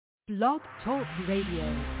Blog Talk Radio.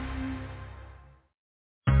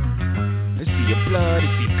 Is he your blood? Is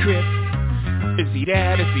he Crip? Is he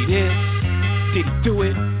that? Is he this? Did he do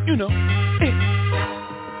it? You know it.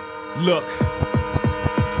 Look,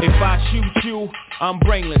 if I shoot you, I'm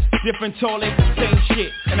brainless. Different toilet, same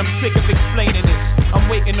shit. And I'm sick of explaining this. I'm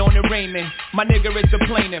waiting on the raiment. My nigga is the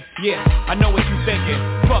plaintiff. Yeah, I know what you thinking.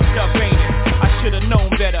 Fucked up, ain't it? I should've known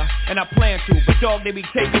better, and I plan to. But dog, they be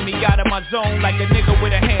taking me out of my zone like a nigga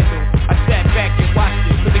with a handle. I sat back and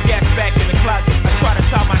watched it, put the gas back in the closet. I try to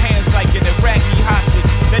tie my hands like an Iraqi hostage.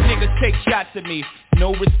 That niggas take shots at me,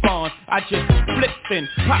 no response. I just flipped and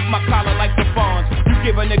pop my collar like the fawns. You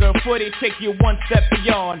give a nigga a foot, it take you one step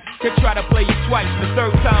beyond. They try to play you twice, the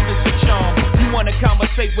third time is the charm. You wanna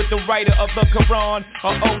conversate with the writer of the Quran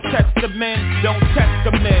or Old Testament? Don't test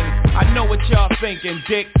the men. I know what y'all thinking,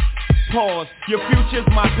 dick. Pause, your future's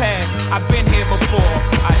my past. I've been here before.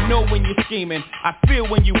 I know when you're scheming, I feel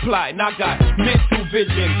when you plotting. I got mental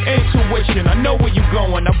vision, intuition. I know where you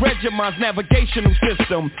going. I read your mind's navigational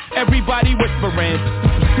system. Everybody whispering,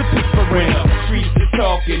 whispering. Streets is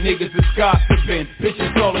talking, niggas is gossiping.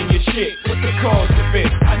 Bitches calling your shit. What's the cause of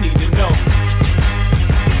it? I need to know.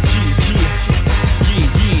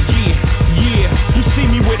 Yeah. You see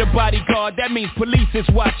me with a bodyguard, that means police is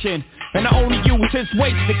watching. And I only use his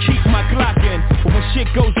weight to keep my Glock in. But when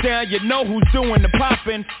shit goes down, you know who's doing the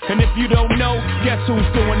popping. And if you don't know, guess who's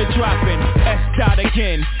doing the dropping? S.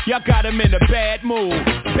 again, y'all got him in a bad mood.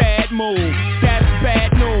 Bad mood, that's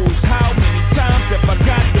bad news. How many times have I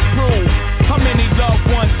got to prove? How many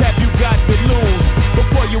loved ones have you got to lose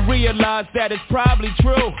before you realize that it's probably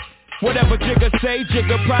true? Whatever Jigga say,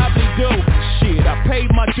 Jigga probably do. Shit, I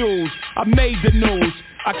paid my dues, I made the news.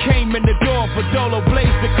 I came in the door for Dolo Blaze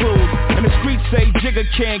the Cruise. And the streets say Jigga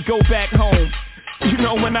can't go back home. You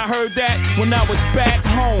know when I heard that? When I was back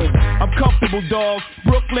home. I'm comfortable, dog.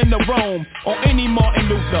 Brooklyn to Rome. Or any Martin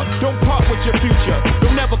Luther. Don't part with your future.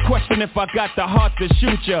 Don't ever question if I got the heart to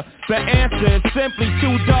shoot ya. The answer is simply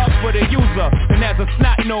too dark for the user. And as a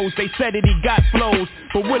snot nose, they said that he got flows.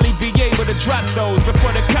 But will he be able to drop those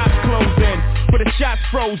before the cops close in? But the shots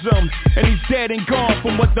froze him. And he's dead and gone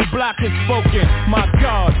from what the block has spoken. My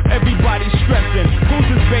God, everybody's stressing. Who's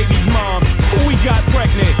his baby's mom? Who we got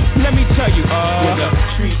pregnant? Let me tell you, when the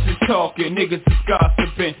streets is talking, niggas is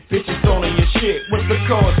gossiping. Bitches all in your shit, what's the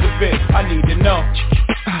cause of it? I need to know.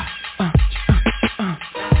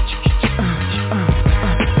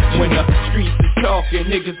 When the streets is talking,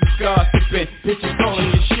 niggas is gossiping. Bitches all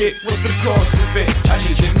in your shit, what's the cause of it? I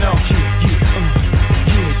need to know.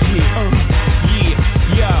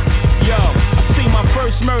 Yo, I seen my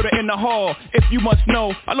first murder in the hall. If you must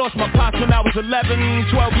know, I lost my pops when I was 11,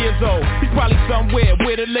 12 years old. He's probably somewhere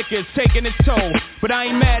where the liquor's taking its toll. But I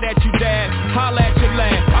ain't mad at you, Dad. Holla at your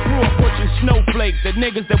land. I grew up pushing snowflakes at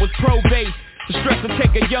niggas that was pro-base. The stress to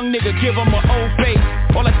take a young nigga, give him an old face.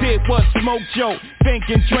 All I did was smoke, joke, think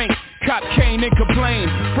and drink. Cop came and complained.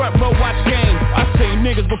 Front row watch game. I seen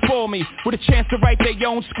niggas before me with a chance to write their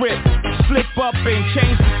own script. Slip up and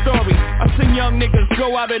change the story. I seen young niggas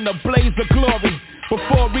go out in a blaze of glory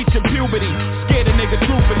before reaching puberty. Scared a nigga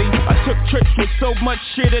truthfully. I took trips with so much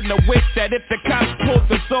shit in the whip that if the cops pulled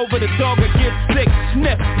us over, the dog would get sick.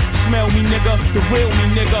 Sniff. Smell me, nigga. The real me,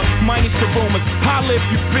 nigga. Minus the rumors. Holla if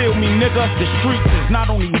you feel me, nigga. The streets is not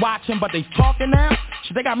only watching, but they talking now.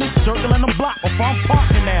 Shit, they got me circling the block before I'm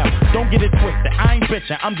parking now. Don't get it twisted. I ain't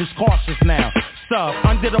bitching. I'm just cautious now. Sub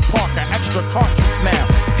under the parker. Extra cartridge now.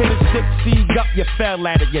 Hit a 6C up, you fell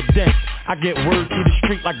at it, you dent. I get word through the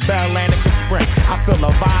street like Bell and Sprint. I feel the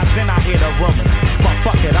vibes and I hear the rumors. But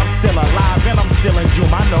fuck it, I'm still alive and I'm still in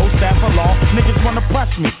June. I know staff of law, niggas wanna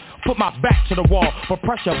press me. Put my back to the wall, but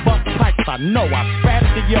pressure bust pipes. I know I spat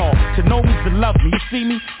to y'all. To know me, to love me. You see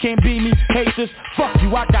me, can't be me, hate this. Fuck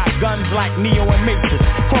you, I got guns like Neo and Matrix.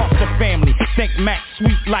 Cross the family, think Max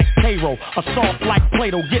sweet like Cairo. A soft like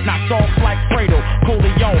Plato, get knocked off like Fredo.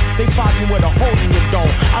 Coleon, they follow you with a hole in your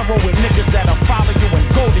dome. I roll with niggas that'll follow you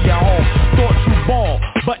and go to your home. Thought you ball,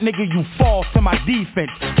 but nigga you fall to my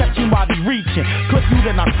defense. Catch you while he reaching. Clip you,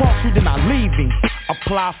 then I cross you, then I leave him.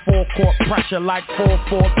 Apply full court pressure like 4-4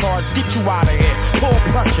 cards. Get you out of here. Pull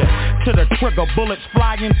pressure to the trigger. Bullets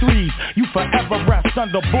flying threes. You forever rest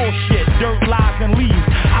under bullshit. Dirt, lies, and leaves.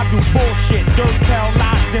 I do bullshit. Dirt, tell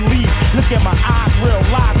lies, and leave. Look at my eyes, real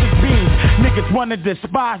lies as beams. Niggas wanna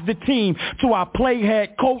despise the team. So I play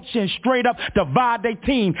head coach and straight up divide they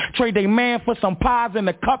team. Trade they man for some pies and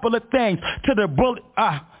a couple of things. To the bullet,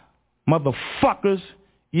 motherfuckers,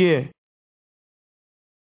 yeah.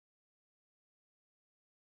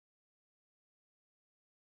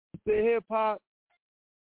 The hip hop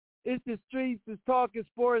It's the Streets is Talking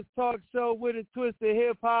Sports Talk Show with a twist of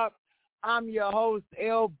hip-hop. I'm your host,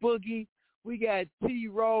 L Boogie. We got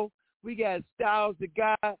T-Row. We got Styles the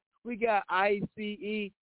Guy. We got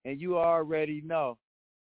ICE. And you already know.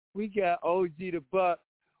 We got OG the Buck.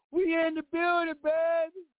 We in the building,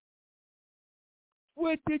 baby.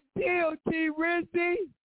 With the deal, T. Rizzy.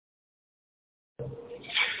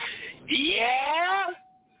 Yeah,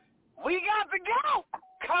 we got the GOAT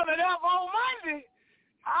coming up on Monday.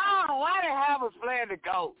 Oh, why did have us playing the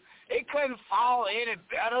GOAT? It couldn't fall any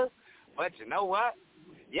better. But you know what?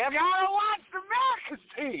 You gotta watch the America's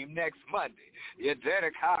team next Monday. You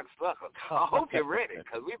dirty cocksucker. I hope you're ready,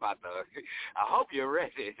 because we about to. I hope you're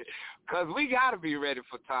ready, because we gotta be ready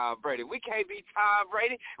for Tom Brady. We can't be Tom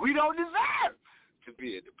Brady. We don't deserve to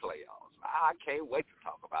be in the playoffs. I can't wait to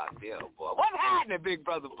talk about them, boy. What's happening, Big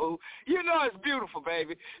Brother Boo? You know it's beautiful,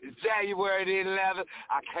 baby. It's January the 11th.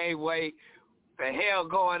 I can't wait. The hell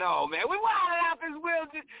going on, man? We wilding out this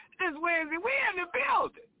Wednesday. We in the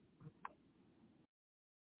building.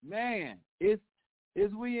 Man, is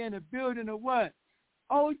we in the building or what?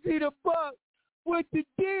 OG the Buck, what's the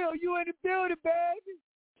deal? You in the building, baby?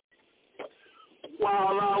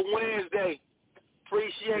 Wild Out Wednesday.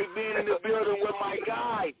 Appreciate being in the building with my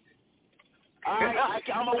guy. I'm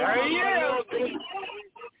a wild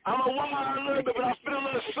a little bit, but I feel a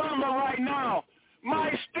little summer right now.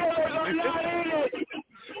 My Steelers are not in it.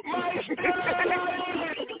 My Steelers are not in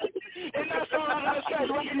it. And that's all I'm going to say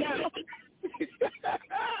right now.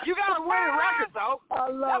 You got a winning record, though. I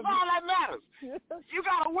love That's all that matters. You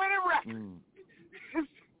got a winning record.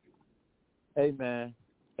 Hey, man.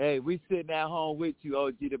 Hey, we sitting at home with you,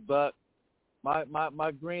 OG the Buck.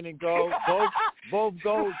 My green and gold, both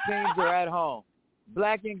gold teams are at home.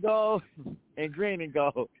 Black and gold and green and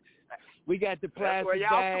gold. We got the plastic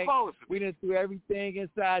bag. We done threw everything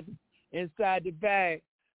inside the bag.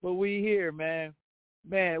 But we here, man.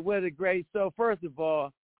 Man, what a great show. First of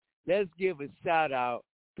all, let's give a shout out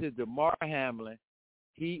to DeMar Hamlin.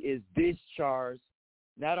 He is discharged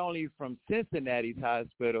not only from Cincinnati's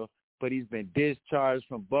hospital, but he's been discharged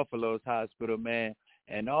from Buffalo's hospital, man.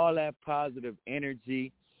 And all that positive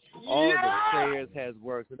energy, all the prayers has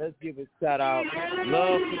worked. So let's give a shout out.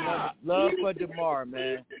 Love for DeMar,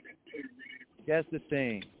 man. That's the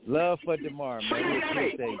thing. Love for DeMar, man. We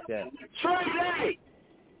appreciate that. Trade.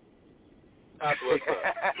 That's what's up.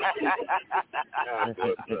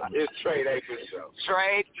 It's Trade Day for sure.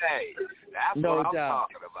 Trade Day. That's no what I'm doubt.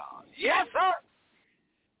 talking about. Yes, sir.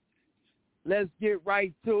 Let's get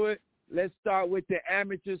right to it. Let's start with the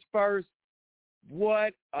amateurs first.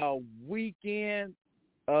 What a weekend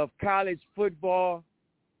of college football.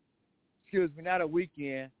 Excuse me, not a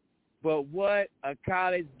weekend, but what a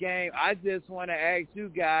college game. I just want to ask you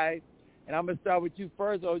guys, and I'm going to start with you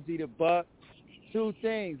first, OG the Buck. Two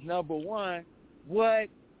things. Number one, what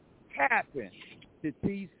happened to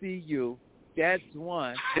TCU? That's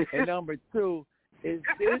one. And number two, is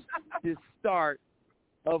this the start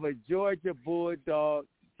of a Georgia Bulldog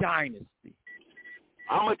dynasty?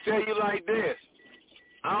 I'm going to tell you like this.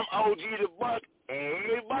 I'm OG the Buck, and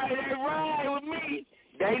everybody that ride with me,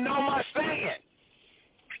 they know my saying.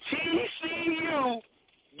 TCU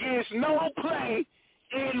gets no play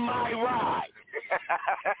in my ride.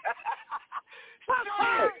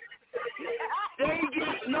 They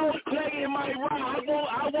get no play in my ride.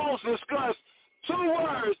 I won't discuss two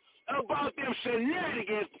words about them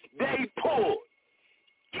shenanigans they pulled.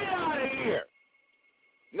 Get out of here.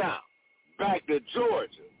 Now, back to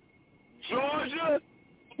Georgia. Georgia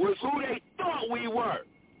was who they thought we were.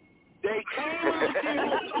 They came out there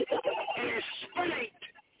and spanked.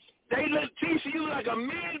 They looked TCU like a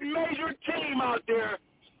mid-major team out there.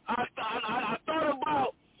 I thought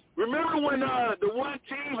about, remember when the one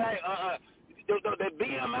team had the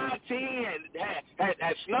BMI team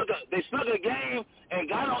had snuck a game and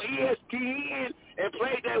got on ESPN and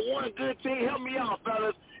played that one good team. Help me out,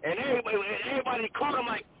 fellas. And everybody called them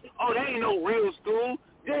like, oh, they ain't no real school.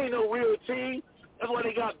 They ain't no real team. That's why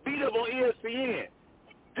they got beat up on ESPN.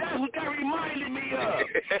 That's what that reminded me of.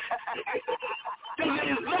 That's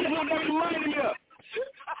what that reminded me of.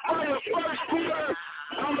 For the first quarter,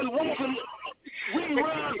 I was watching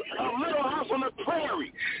reruns of Little House on the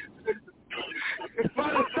Prairie. By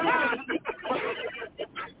the time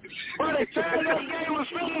that game was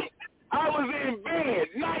finished, I was in bed,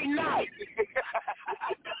 night.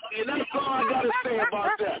 And that's all I got to say about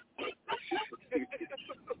that.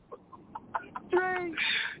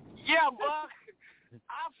 Yeah, Buck.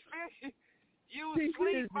 I figured you was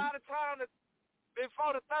asleep by the time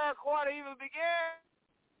before the third quarter even began.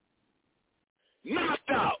 Knocked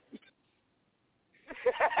out.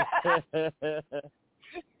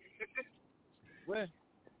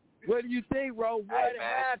 What do you think, Ro? What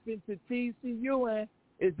happened to TCU? And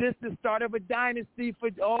is this the start of a dynasty for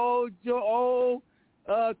old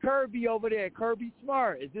Kirby over there, Kirby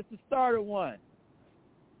Smart? Is this the start of one?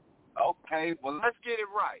 Okay, well, let's get it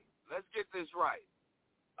right. Let's get this right.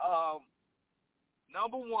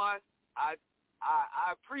 Number one, I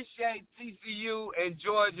appreciate TCU and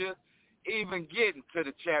Georgia even getting to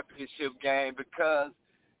the championship game because,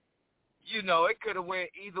 you know, it could have went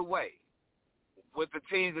either way with the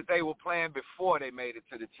teams that they were playing before they made it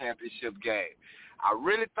to the championship game. I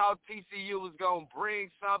really thought TCU was going to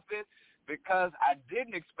bring something because I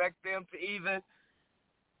didn't expect them to even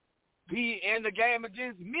be in the game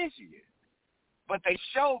against Michigan. But they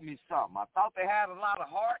showed me something. I thought they had a lot of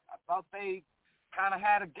heart. I thought they kind of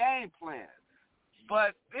had a game plan.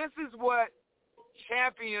 But this is what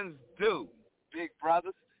champions do, big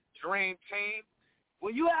brothers, dream team.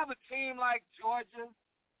 When you have a team like Georgia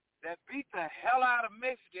that beat the hell out of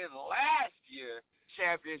Michigan last year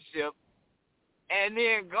championship and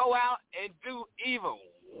then go out and do even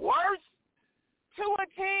worse to a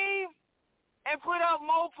team and put up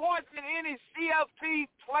more points than any CFP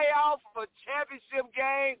playoff or championship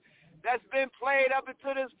game that's been played up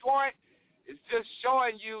until this point, it's just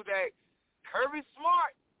showing you that Kirby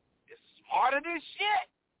Smart is smarter than shit.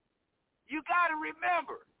 You got to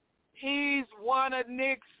remember, he's one of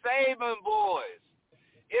Nick Saban boys.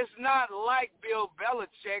 It's not like Bill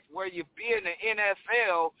Belichick where you be in the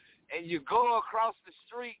NFL and you go across the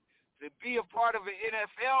street to be a part of an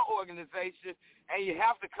NFL organization and you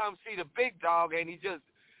have to come see the big dog and he just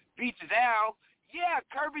beats you down. Yeah,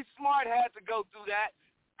 Kirby Smart had to go through that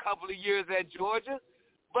a couple of years at Georgia.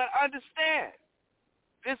 But understand,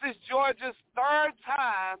 this is Georgia's third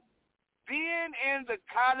time being in the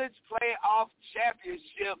college playoff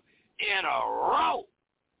championship in a row.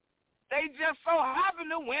 They just so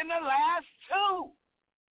happen to win the last two.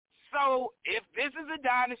 So if this is a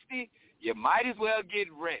dynasty, you might as well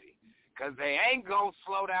get ready because they ain't going to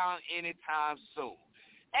slow down anytime soon.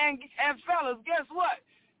 And fellas, guess what?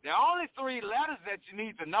 There are only three letters that you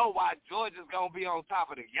need to know why Georgia's going to be on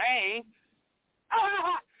top of the game.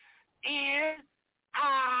 N-I-L.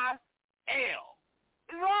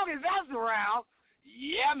 As long as that's around,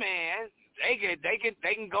 yeah, man, they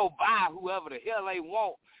can go buy whoever the hell they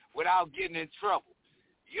want without getting in trouble.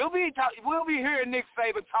 We'll be hearing Nick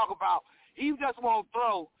Saban talk about he just won't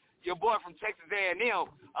throw your boy from Texas A&M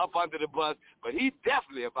up under the bus, but he's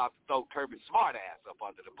definitely about to throw Kirby Smart ass up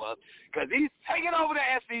under the bus because he's taking over the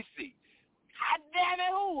SEC. God damn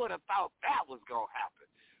it, who would have thought that was going to happen?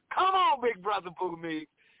 Come on, big brother Boo Me.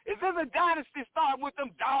 Is this a dynasty starting with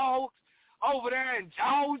them dogs over there in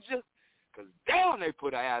Georgia? Because damn, they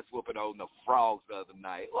put an ass whooping on the Frogs the other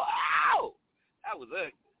night. Wow! That was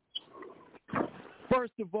ugly.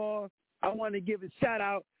 First of all, I want to give a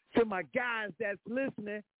shout-out to my guys that's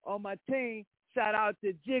listening on my team. Shout out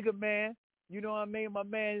to Jigga Man. You know what I mean? My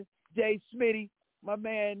man Jay Smitty, my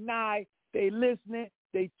man Nye. They listening.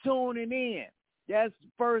 They tuning in. That's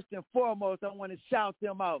first and foremost. I want to shout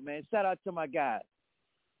them out, man. Shout out to my guys.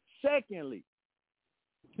 Secondly,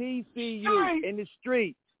 TCU in the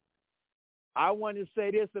streets. I want to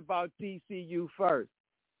say this about TCU first.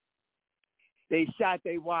 They shot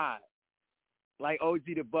they wide, like OG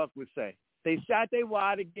the Buck would say. They shot they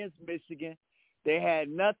wide against Michigan. They had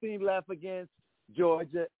nothing left against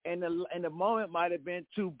Georgia, and the moment might have been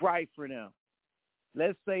too bright for them.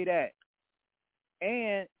 Let's say that.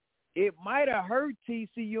 And it might have hurt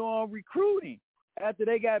TCU on recruiting. After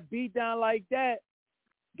they got beat down like that,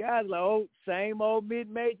 guys like, oh, same old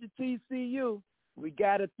mid-major TCU. We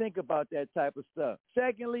got to think about that type of stuff.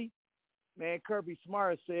 Secondly, man, Kirby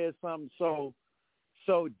Smart said something so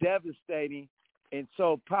devastating and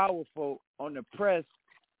so powerful on the press,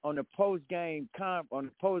 on the post-game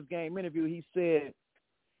interview. He said,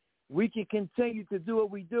 we can continue to do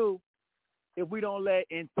what we do if we don't let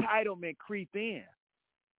entitlement creep in.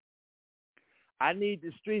 I need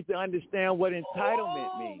the streets to understand what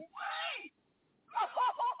entitlement means.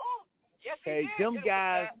 Yes, hey, them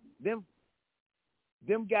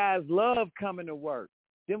guys love coming to work.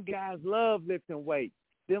 Them guys love lifting weights.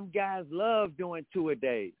 Them guys love doing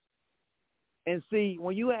two-a-days. And see,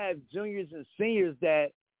 when you have juniors and seniors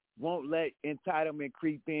that won't let entitlement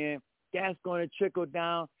creep in, that's going to trickle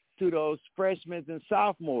down to those freshmen and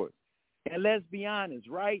sophomores. And let's be honest,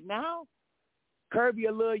 right now, Kirby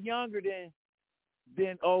a little younger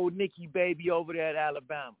than old Nicky Baby over there at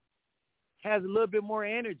Alabama. Has a little bit more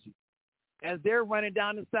energy. As they're running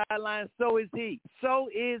down the sideline, so is he.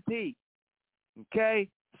 Okay?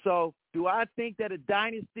 So do I think that a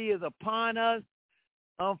dynasty is upon us?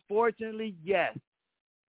 Unfortunately, yes.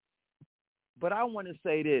 But I want to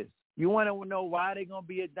say this. You want to know why they're going to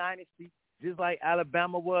be a dynasty, just like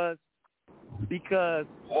Alabama was? Because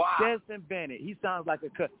Stetson Bennett, he sounds like a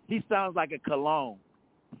cologne.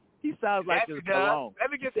 He sounds like a cologne.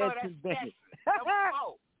 Let me get some of that Bennett.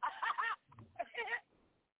 Oh.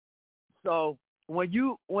 So when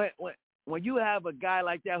you have a guy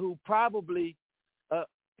like that who probably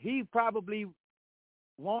he probably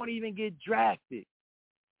won't even get drafted,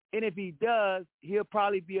 and if he does, he'll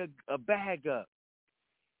probably be a bag up.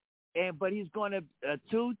 But he's going to a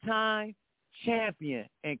 2-time champion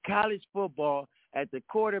in college football at the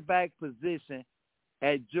quarterback position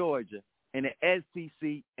at Georgia in the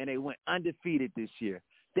SEC, and they went undefeated this year.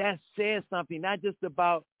 That says something not just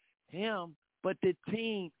about him, but the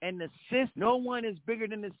team and the system. No one is bigger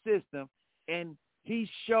than the system, and he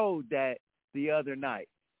showed that the other night.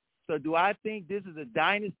 So do I think this is a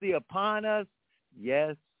dynasty upon us?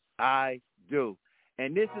 Yes, I do.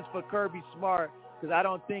 And this is for Kirby Smart, because I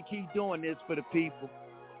don't think he's doing this for the people.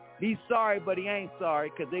 He's sorry, but he ain't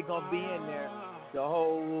sorry, because they're going to be in there the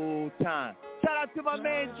whole time. Shout out to my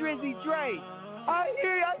man Drizzy Dre. I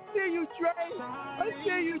see you, Dre. I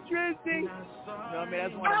see you, Drizzy. You know what I mean?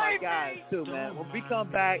 That's one of my guys, too, man. When we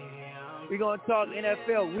come back, we're going to talk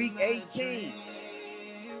NFL Week 18.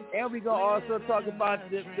 And we're going to also talk about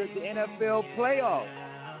the NFL playoffs.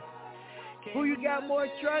 Who you got more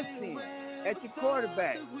trust in at your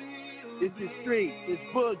quarterback? It's the street. It's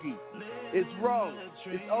Boogie. It's Rose.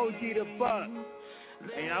 It's OG the Buck.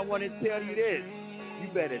 And I want to tell you this. You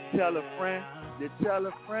better tell a friend. You tell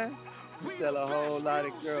a friend. You tell a whole lot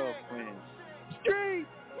of girlfriends. Street.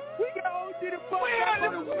 We got OG the Buck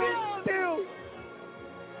on the win still.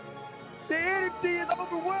 The energy is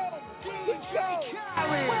overwhelmed. Let's go.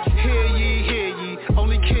 Hear ye,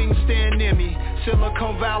 only kings stand near me.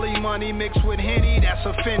 Silicon Valley money mixed with Henny, that's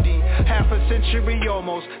a Fendi. Half a century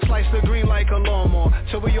almost, slice the green like a lawnmower.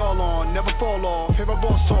 Till we all on, never fall off. Hear a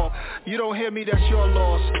boss talk, you don't hear me, that's your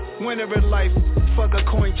loss. Winner in life, fuck a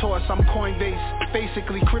coin toss, I'm Coinbase.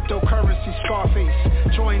 Basically cryptocurrency Scarface.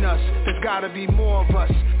 Join us, there's gotta be more of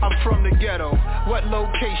us. I'm from the ghetto, what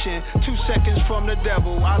location? 2 seconds from the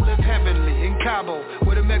devil. I live heavenly in Cabo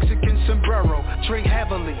with a Mexican sombrero. Drink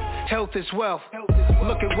heavily, health is wealth.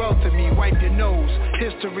 Look at wealth in me, wipe your nose.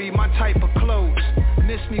 History, my type of clothes.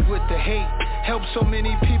 Miss me with the hate. Help so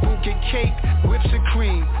many people get cake. Whips and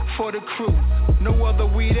cream for the crew. No other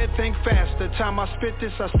weed that think faster. Time I spit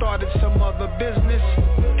this, I started some other business.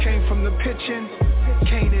 Came from the pitching,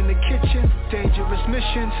 Kane in the kitchen. Dangerous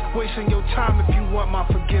missions, wasting your time if you want my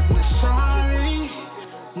forgiveness. Sorry,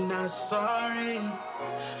 not sorry.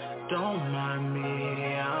 Don't mind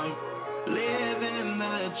me, I'm living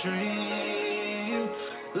the dream.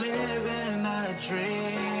 Living a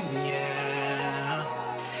dream, yeah.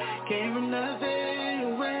 Came from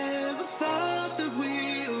nothing, never thought that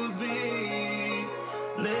we would be.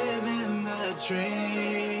 Living the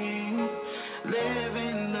dream,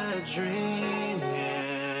 living the dream,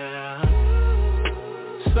 yeah.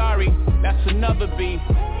 Sorry, that's another B.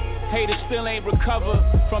 Haters still ain't recovered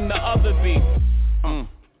from the other B.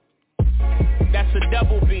 That's a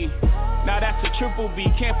double B. Now that's a triple B.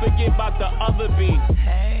 Can't forget about the other B.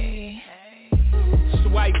 Hey. It's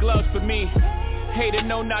white gloves for me. Hater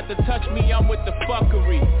know not to touch me. I'm with the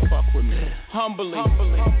fuckery. Fuck with me. Humbly.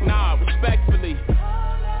 Nah, respectfully.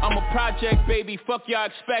 I'm a project, baby. Fuck y'all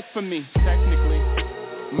expect from me. Technically.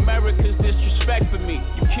 America's disrespect for me.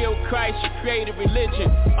 You killed Christ, you created religion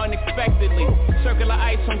unexpectedly. Circular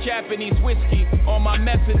ice on Japanese whiskey on my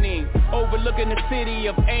mezzanine. Overlooking the city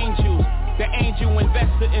of angels. The angel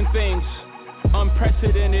investor in things.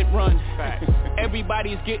 Unprecedented run.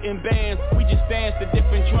 Everybody's getting bands. We just dance to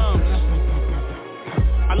different drums.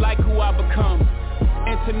 I like who I become.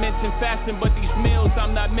 Intermittent fasting, but these meals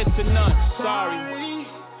I'm not missing none. Sorry.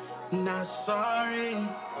 Not sorry.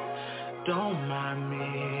 Don't mind me.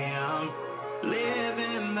 I'm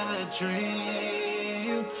living a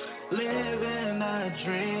dream. Living a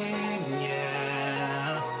dream,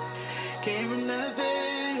 yeah. Came from nothing.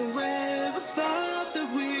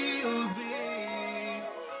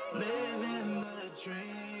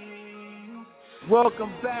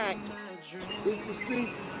 Welcome back. It's the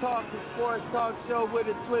Streets Talk, the sports talk show with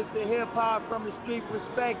a twist of hip-hop from a street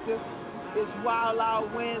perspective. It's Wild Out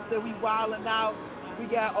Wednesday. We wilding out. We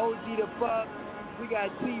got OG the Buck. We got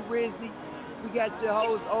T Rizzy. We got your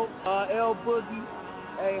host, L Boogie.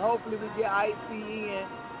 Hey, hopefully we get ICE in.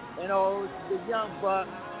 And the Young Buck.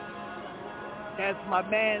 That's my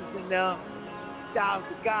mans in them. Shout out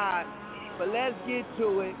to God. But let's get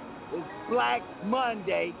to it. It's Black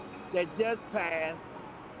Monday that just passed.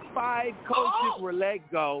 5 coaches were let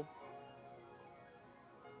go.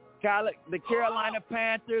 the Carolina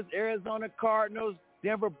Panthers, Arizona Cardinals,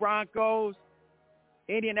 Denver Broncos,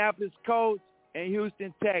 Indianapolis Colts, and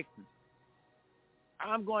Houston Texans.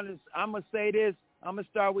 I'm gonna say this. I'm gonna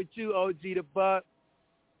start with you, OG the Buck.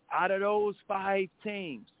 Out of those 5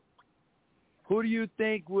 teams, who do you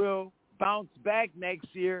think will bounce back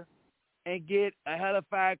next year and get a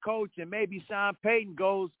hellified coach, and maybe Sean Payton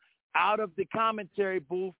goes out of the commentary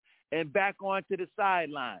booth and back onto the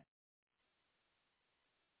sideline?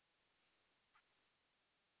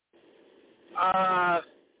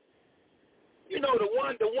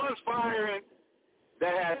 The ones firing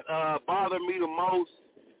that has bothered me the most.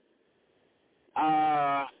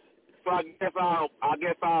 So I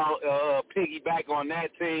guess I'll piggyback on that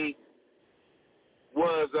team.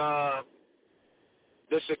 Was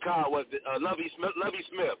the Chicago Lovie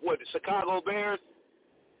Smith? What, the Chicago Bears?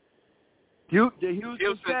 Houston,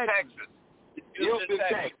 Texas. Houston,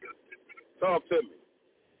 Texas. Talk to me.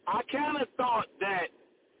 I kind of thought that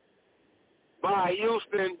by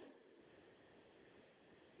Houston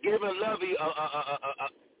giving Lovie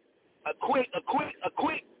a quick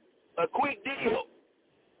deal,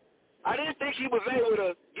 I didn't think he was able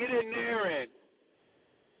to get in there and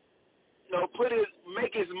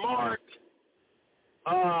make his mark,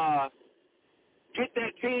 get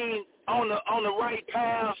that team on the right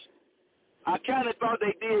path. I kind of thought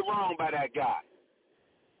they did wrong by that guy.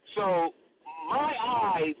 So my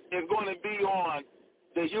eyes is going to be on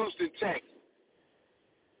the Houston Texans.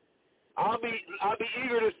 I'll be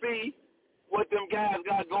eager to see what them guys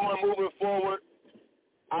got going moving forward.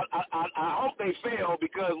 I hope they fail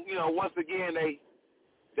because once again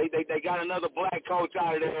they got another black coach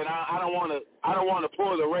out of there, and I don't want to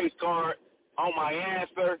pull the race card on my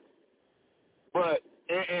answer. But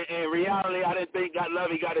in reality, I didn't think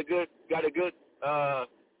Lovie got a good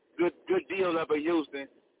deal up at Houston.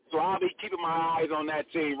 So I'll be keeping my eyes on that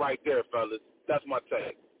team right there, fellas. That's my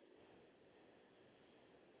take.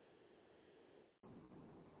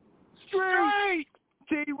 Straight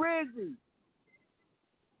T. Rizzy.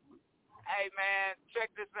 Hey, man,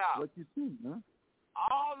 check this out. What you see, huh?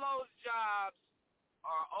 All those jobs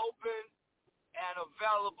are open and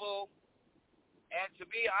available. And to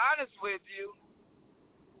be honest with you,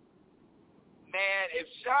 man, if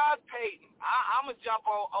Sean Payton, I'm going to jump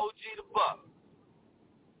on OG the Buck.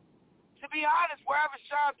 To be honest, wherever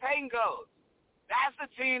Sean Payton goes, that's the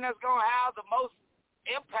team that's going to have the most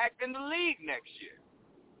impact in the league next year.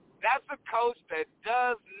 That's a coach that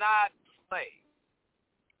does not play.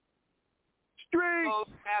 Straight.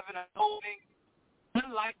 Having an opening,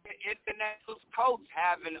 unlike the Indianapolis Colts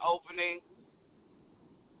have an opening.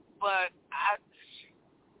 But,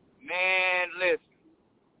 listen.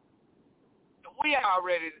 We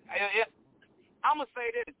already, I'm going to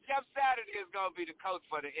say this. Jeff Saturday is going to be the coach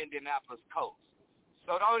for the Indianapolis Colts.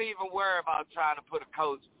 So don't even worry about trying to put a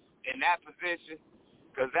coach in that position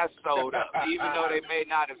because that's sold up, even though they may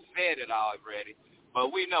not have said it already.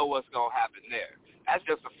 But we know what's going to happen there. That's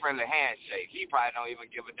just a friendly handshake. He probably don't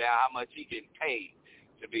even give a damn how much he getting paid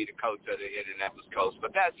to be the coach of the Indianapolis Colts.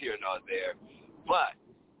 But that's here nor there. But,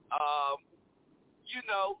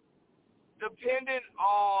 depending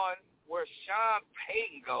on where Sean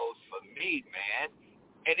Payton goes for me, man,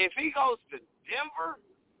 and if he goes to Denver,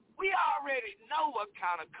 we already know what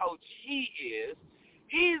kind of coach he is.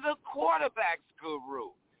 He's a quarterback's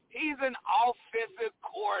guru. He's an offensive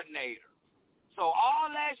coordinator. So all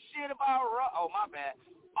that shit about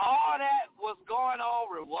all that was going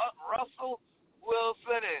on with Russell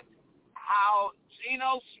Wilson and how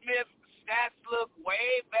Geno Smith's stats look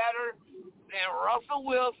way better than Russell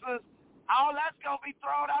Wilson's, all that's going to be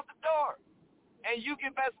thrown out the door. And you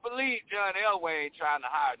can best believe John Elway ain't trying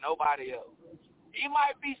to hire nobody else. He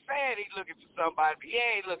might be saying he's looking for somebody, but he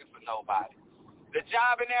ain't looking for nobody. The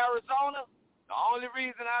job in Arizona, the only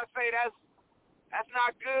reason I say that's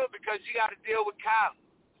not good because you got to deal with Collins.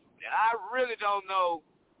 And I really don't know.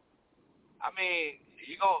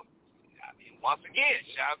 Once again,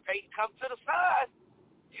 Sean Payton comes to the side,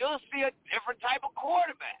 you'll see a different type of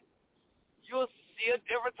quarterback. You'll see a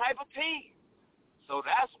different type of team. So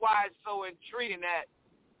that's why it's so intriguing that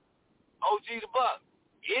OG the Buck.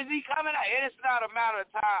 Is he coming out? And it's not a matter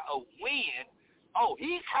of time of when. Oh,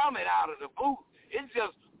 he's coming out of the booth. It's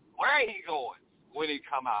just where he going when he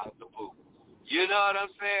come out of the booth. You know what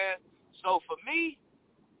I'm saying? So for me,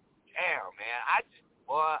 damn, man, I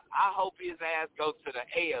hope his ass goes to the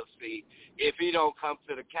AFC if he don't come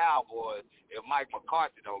to the Cowboys, if Mike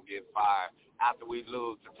McCarthy don't get fired after we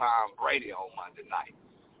lose to Tom Brady on Monday night.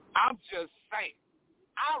 I'm just saying,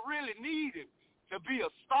 I really need him to be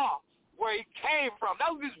a star where he came from.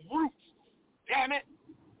 That was his roots. Damn it.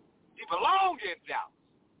 He belonged in Dallas.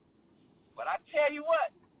 But I tell you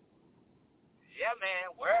what, yeah, man,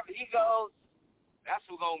 wherever he goes, that's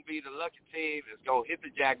who's going to be the lucky team that's going to hit the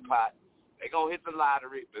jackpot. They're going to hit the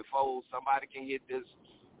lottery before somebody can hit this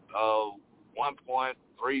 $1.35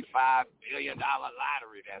 billion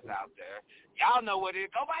lottery that's out there. Y'all know what it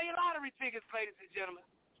is. Go buy your lottery tickets, ladies and gentlemen.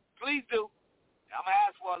 Please do. I'm going to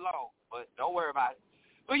ask for a loan, but don't worry about it.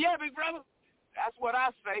 But, yeah, big brother, that's what I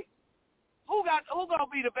say. Who going to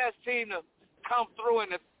be the best team to come through in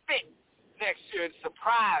the thick next year and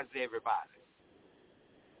surprise everybody?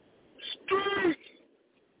 Street.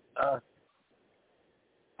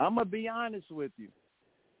 I'm going to be honest with you.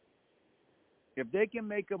 If they can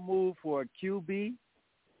make a move for a QB,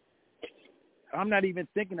 I'm not even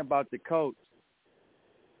thinking about the coach.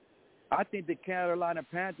 I think the Carolina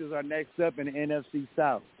Panthers are next up in the NFC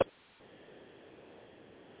South.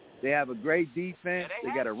 They have a great defense.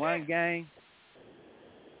 They got a run game.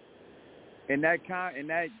 And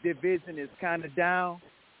that division is kind of down.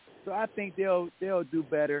 So I think they'll do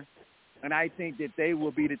better. And I think that they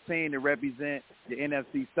will be the team to represent the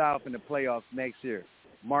NFC South in the playoffs next year.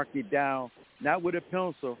 Mark it down, not with a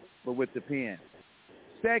pencil, but with the pen.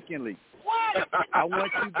 Secondly, I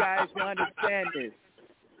want you guys to understand this.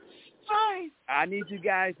 I need you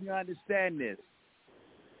guys to understand this.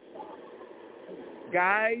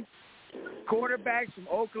 Guys, quarterbacks from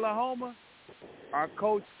Oklahoma are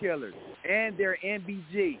coach killers, and they're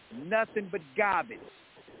MBG. Nothing but garbage.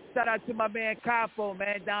 Shout out to my man Capo,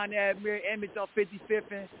 man, down there at Mirror Image on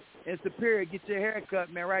 55th and Superior. Get your hair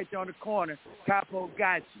cut, man, right there on the corner. Capo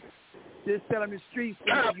got you. Just tell him the street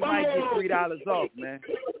food, you might get $3 off, man.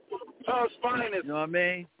 You know what I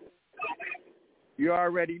mean? You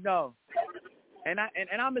already know. And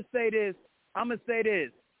I'm gonna say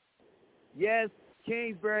this. Yes,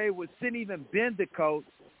 Kingsbury shouldn't even been the coach.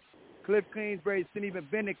 Cliff Kingsbury shouldn't even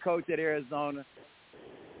been the coach at Arizona.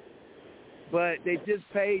 But they just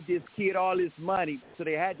paid this kid all this money, so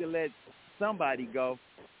they had to let somebody go,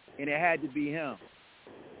 and it had to be him.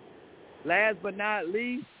 Last but not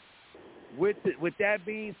least, with that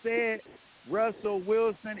being said, Russell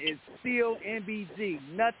Wilson is still MBG,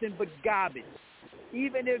 nothing but garbage.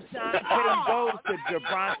 Even if Sean Payton goes to the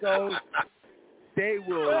Broncos, they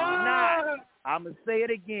will not, I'm going to say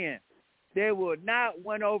it again, they will not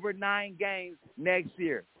win over 9 games next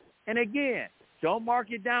year. And again, don't mark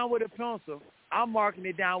it down with a pencil. I'm marking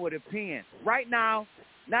it down with a pen. Right now,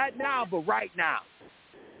 not now, but right now.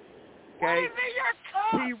 Okay?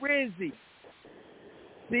 T. Rizzy,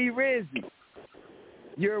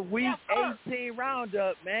 your Week 18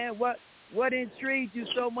 roundup, man. What intrigued you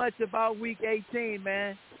so much about Week 18,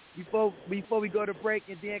 man? Before we go to break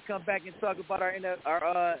and then come back and talk about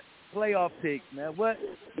our playoff picks, man. What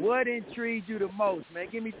intrigued you the most, man?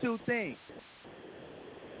 Give me 2 things.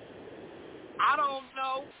 I don't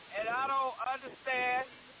know, and I don't understand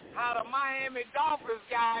how the Miami Dolphins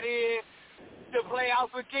got in the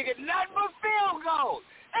playoffs with kicking nothing but field goals.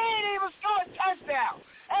 They ain't even scored a touchdown,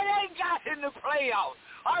 and they got in the playoffs.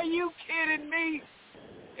 Are you kidding me?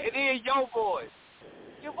 And then your boy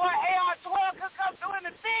AR-12 could come through in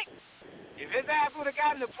the thick. If his ass would have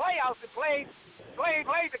gotten in the playoffs and played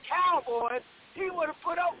the Cowboys, he would have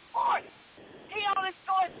put up 40. He only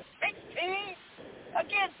scored 16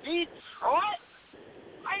 against Detroit.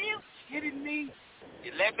 Are you kidding me?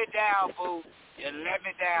 You let me down, fool. You let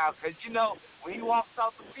me down. Because, you know, when he walks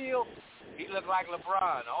off the field, he looked like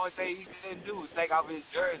LeBron. The only thing he didn't do was take off his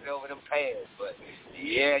jersey over them pads. But,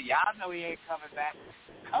 yeah, y'all know he ain't coming back.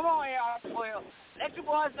 Come on, AR-12. Let your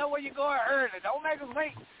boys know where you're going early. Don't make us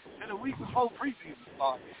wait till the week before preseason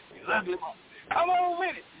starts. You ugly mother. Come on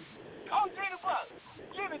with it. Go G the Bucks.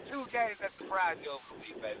 Give me 2 games that surprise you over the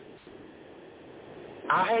week, baby.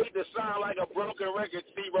 I hate to sound like a broken record,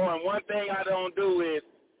 T-Row, and one thing I don't do is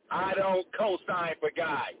I don't co-sign for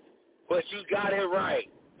guys. But you got it right.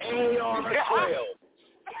 AR-12.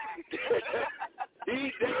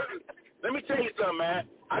 Let me tell you something, man.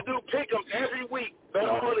 I do pick-ems every week, bet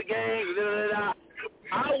all the games,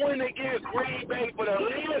 I went against Green Bay for the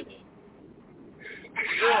list.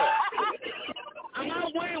 Yeah.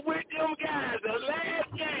 I went with them guys the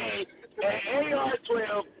last game, and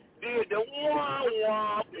AR-12 did the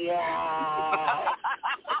wah.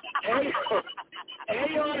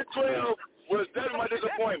 AR-12 was done my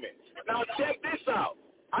disappointment. Now check this out.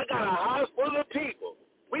 I got a house full of people.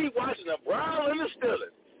 We watching the Browns and the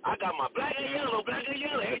Steelers. I got my black and yellow.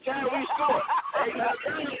 Every time we score,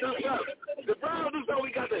 the Browns do something.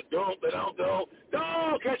 We got the dog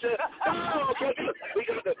catch it. We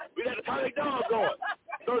got the Tommy dog going.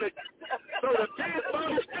 So the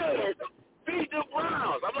Pittsburgh Steelers beat the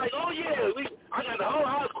Browns. I'm like, oh yeah, I got the whole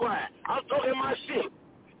house quiet. I'm talking my shit.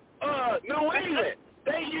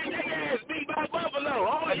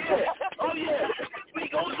 Oh yeah. We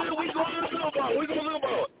going to the Super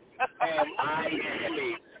Bowl. And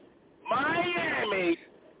Miami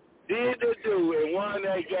did the do and won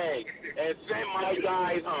that game and sent my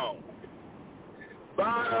guys home.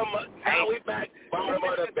 Now we back bottom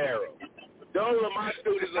of the barrel. Those are my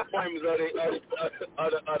students' appointments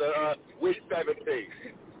of the week 17.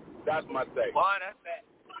 That's my thing. Boy, that's bad.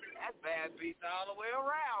 That's bad beats all the way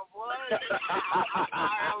around, boy.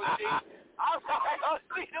 I'm sorry, I was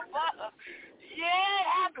see the ball. Yeah, it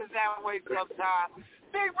happens that way sometimes.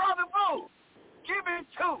 Big brother Boo, give me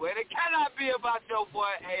 2, and it cannot be about your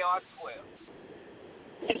boy AR-12.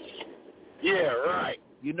 Yeah, right.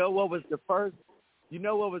 You know what was the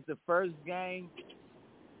first game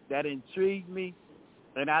that intrigued me?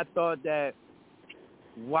 And I thought that,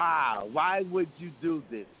 wow, why would you do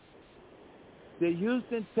this? The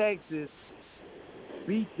Houston Texans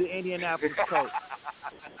beat the Indianapolis Colts.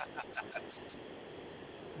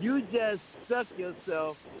 You just stuck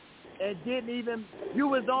yourself and you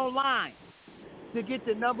was online to get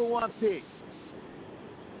the number 1 pick.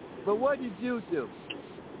 But what did you do?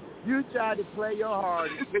 You tried to play your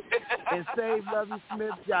hardest and save Lovie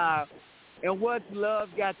Smith's job. And what's love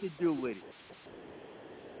got to do with it?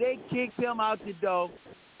 They kicked him out the door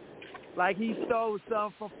like he stole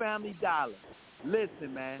something from Family Dollar.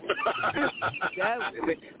 Listen, man.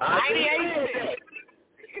 I did.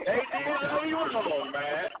 They did love you wrong,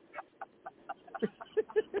 man.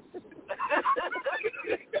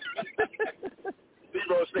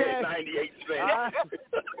 Zero said 98 cents.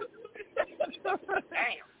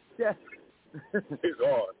 Damn. It's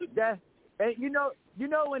hard. And you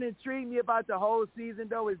know what intrigued me about the whole season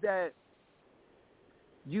though is that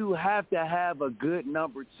you have to have a good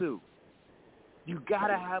number 2. You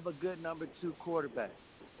gotta have a good number 2 quarterback.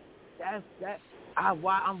 I'm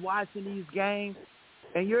watching these games,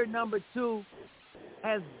 and your number 2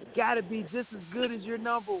 has got to be just as good as your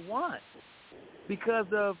number 1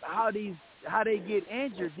 because of how they get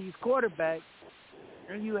injured. These quarterbacks,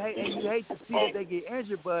 and you hate to see that they get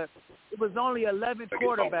injured, but it was only 11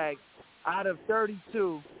 quarterbacks out of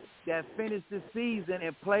 32 that finished the season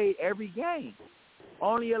and played every game.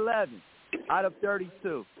 Only 11 out of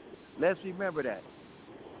 32. Let's remember that.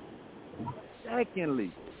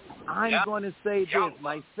 Secondly, I'm going to say this.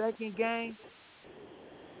 My second game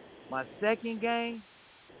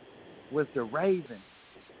was the Ravens.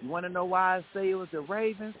 You want to know why I say it was the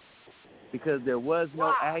Ravens? Because there was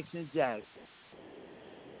no Action Jackson.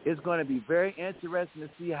 It's going to be very interesting to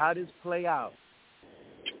see how this play out.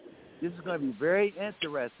 This is going to be very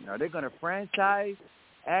interesting. Are they going to franchise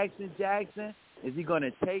Action Jackson? Is he going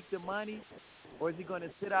to take the money? Or is he going to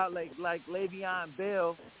sit out like Le'Veon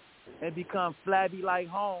Bell and become flabby like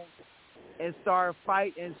Holmes and start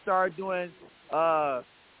fighting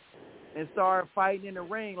in the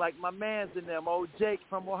ring like my man's in them, old Jake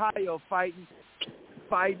from Ohio fight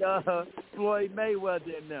Floyd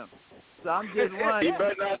Mayweather in them. So I'm just wondering.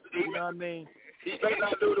 You know what I mean? He better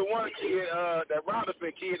not do the one kid, that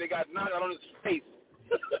Robinson kid that got knocked out on his face.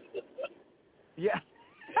 Yeah.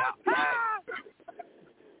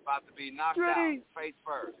 About to be knocked out face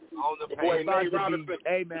first on the face.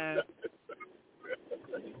 Hey, man.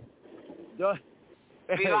 Be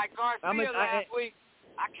like Garcia last week.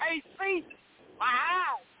 I can't see. My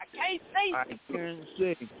eyes.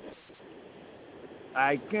 I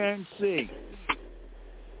can't see.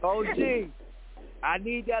 OG, I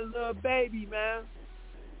need that little baby, man.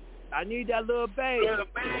 I need that little baby. So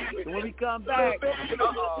when we come back,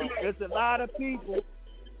 there's a lot of people.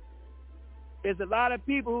 There's a lot of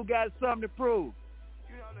people who got something to prove.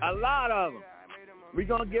 A lot of them. We're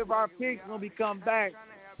going to give our picks when we come back.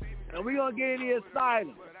 And we're going to get in the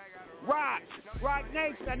asylum. Rock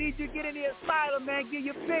Nation, I need you to get in the asylum, man. Get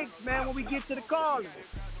your picks, man, when we get to the calling.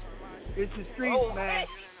 It's the streets, man.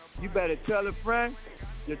 You better tell a friend.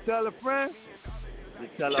 You tell a friend. You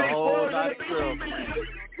tell a whole lot of girls.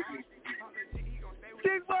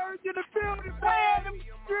 Big words in the building, man. Them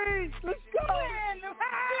streets. Let's go.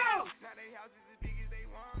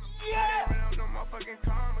 Yeah.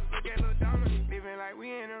 Living like we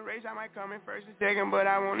in a race, I might come in first and second, but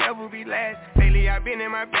I won't ever be last. Lately I've been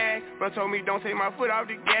in my bag, bro told me don't take my foot off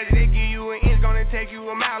the gas. They give you an inch, gonna take you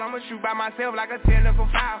a mile. I'ma shoot by myself like a technical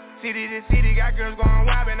foul. City to city, got girls going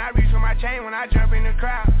wild, and I reach for my chain when I jump in the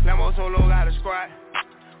crowd. Lambo solo got a squad.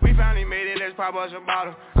 We finally made it, let's pop us a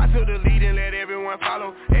bottle. I took the lead and let everyone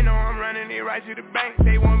follow. They know I'm running it right to the bank.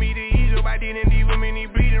 They want me to ease up, I didn't leave them in the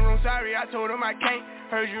breathing room. Sorry, I told them I can't.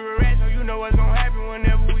 Heard you a rat, so you know what's gonna happen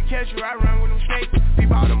whenever we catch you. I run with them snakes.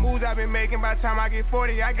 Peep all the moves I've been making. By the time I get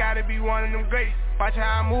 40, I gotta be one of them greats. Watch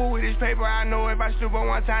how I move with this paper. I know if I stoop on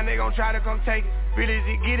one time, they gon' try to come take it. Really as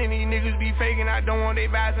it getting, these niggas be faking. I don't want they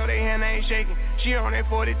vibe so they hand ain't shaking. She on that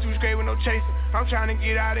 42 straight with no chaser. I'm trying to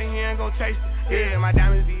get out of here and go taste it. Yeah, my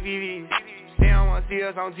diamonds be VVs. They don't wanna see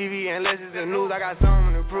us on TV unless it's the news. I got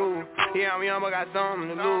something to prove. Yeah, I'm young but got something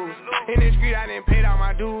to lose. In the street I done paid all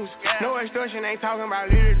my dues. No extortion, ain't talking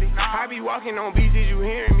about literally. I be walking on beats, is you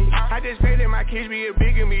hearing me? I just pray that my kids be a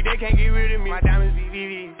bigger me. They can't get rid of me. My diamonds be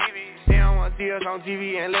VVs. They don't wanna see us on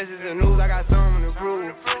TV unless it's the news. I got something to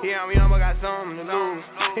prove. Yeah, I'm young but got something to lose.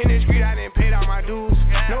 In the street I done paid all my dues.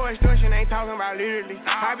 No extortion, ain't talking about literally.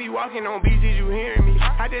 I be walking on beats, is you hearing me?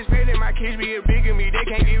 I just pray that my kids be a bigger me. They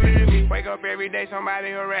can't get rid of me. Wake up every day,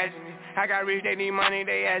 somebody harassing me. I got rich, they need money,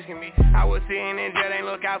 they asking me. I was sitting in jail, they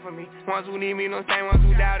look out for me. Ones who need me, no same ones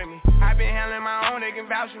who doubted me. I been handling my own, they can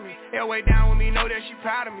vouch for me. They'll way down with me, know that she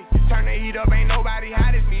proud of me. Turn the heat up, ain't nobody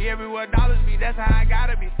hot as me. Everywhere dollars be, that's how I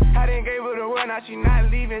gotta be. I done gave her the world, now she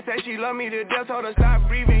not leaving. Said she love me to death, told her stop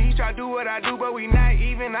breathing. He try to do what I do, but we not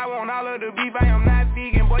even. I want all of the beef, I am not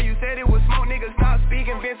vegan. Boy, you said it was smoke, nigga, stop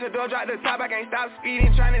speaking. Vince the door, drop the top, I can't stop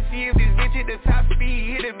speeding. Trying to see if this bitch hit the top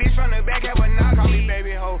speed. Hit a bitch from the back, have a knock. Call me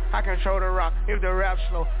baby ho, I control the rock. If the rap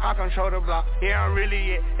slow, I control the block. Yeah, I'm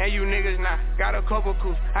really it, and you niggas not. Got a couple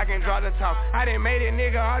coups, I can draw the top. I done made it,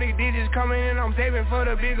 nigga, all these digits coming in. I'm saving for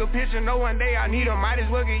the bigger picture. No one day I need them, might as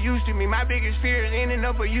well get used to me. My biggest fear is ending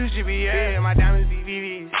up where used to be. Yeah, my diamonds be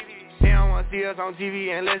VVs. They don't wanna see us on TV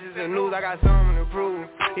unless it's the news. I got something to prove.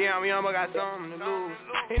 Yeah, I'm young but got something to lose.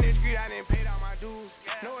 In the street I done paid all my dues.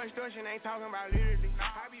 No extortion, ain't talking about literally.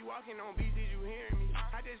 I be walking on beats, is you hearing me?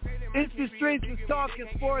 I just pray that my It's the Streets is Talking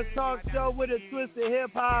Sports Talk Show with a twist of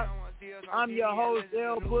hip-hop. I'm your host,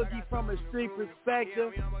 L Boogie, from a street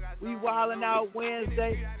perspective. We wildin' out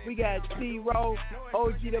Wednesday. We got T-Row,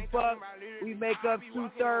 OG the Buck. We make up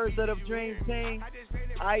 2/3 of the Dream Team.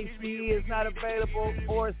 ICE is not available,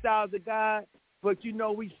 or Styles of God, but you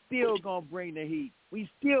know we still gonna bring the heat. We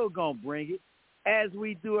still gonna bring it, as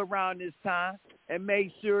we do around this time, and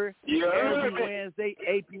make sure every Wednesday,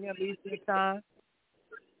 8 p.m. Eastern Time,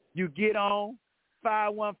 you get on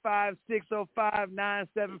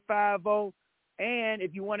 515-605-9750. And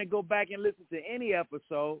if you want to go back and listen to any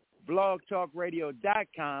episode,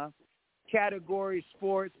 blogtalkradio.com, category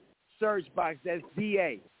sports, search box, that's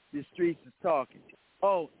DA, The Streets is Talking.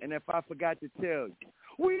 Oh, and if I forgot to tell you,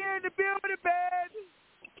 we in the building, baby.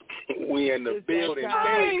 We in the building,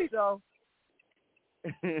 baby. So,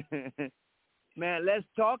 man, let's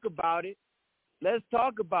talk about it. Let's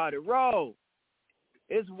talk about it. Roll.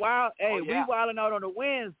 It's wild. Hey, we wilding out on a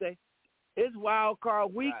Wednesday. It's wild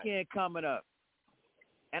card weekend coming up.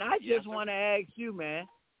 And I just want to ask you, man,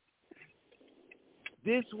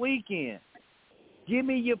 this weekend, give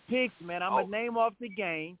me your picks, man. I'm going to name off the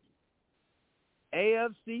game.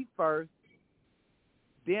 AFC first.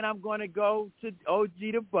 Then I'm going to go to OG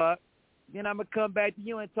the Buck. Then I'm going to come back to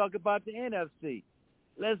you and talk about the NFC.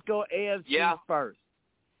 Let's go AFC first.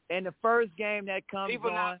 And the first game that comes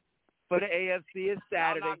on for the AFC is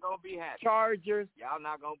Saturday. Y'all not going to be happy. Chargers. Y'all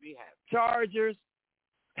not going to be happy.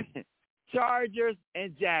 Chargers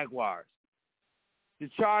and Jaguars. The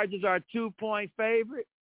Chargers are 2-point favorite.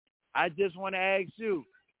 I just want to ask you,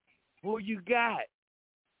 who you got?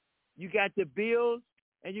 You got the Bills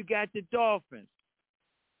and you got the Dolphins.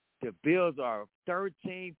 The Bills are a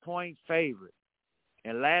 13-point favorite.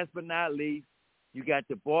 And last but not least, you got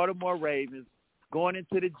the Baltimore Ravens going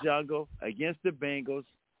into the jungle against the Bengals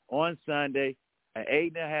on Sunday, an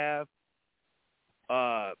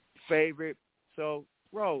 8.5 favorite. So,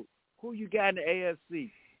 bro, who you got in the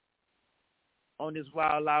AFC on this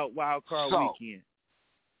wild card weekend?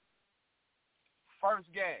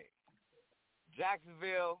 First game,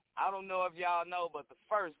 Jacksonville. I don't know if y'all know, but the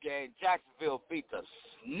first game, Jacksonville beat the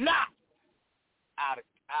snot out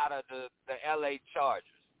of the LA Chargers.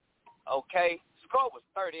 Okay? Score was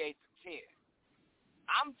 38-10.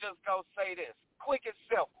 I'm just going to say this, quick and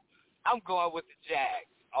simple. I'm going with the Jags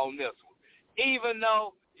on this one. Even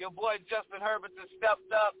though your boy Justin Herbert has stepped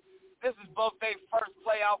up, this is both their first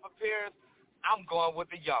playoff appearance, I'm going with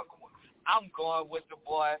the younger one. I'm going with the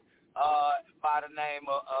boy by the name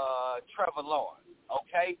of Trevor Lawrence.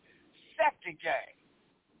 Okay? Second game.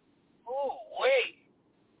 Oh, wait.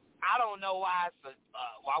 I don't know why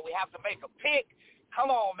why we have to make a pick. Come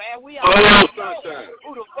on, man. We already know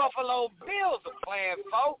who the Buffalo Bills are playing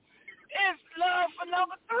for. It's love for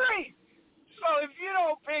number 3. So if you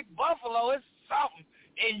don't pick Buffalo, it's something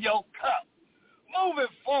in your cup.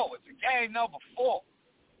 Moving forward to game number 4.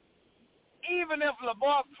 Even if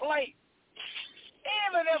Lamar plays, it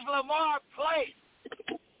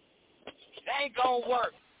ain't going to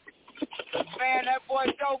work. Man, that boy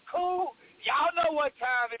Joe Cool, y'all know what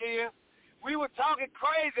time it is. We were talking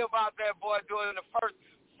crazy about that boy during the first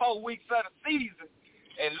 4 weeks of the season,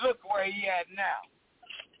 and look where he at now.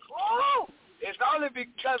 Woo! It's only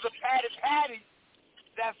because of Patty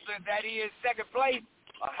that he is second place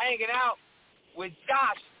or hanging out with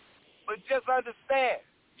Josh. But just understand,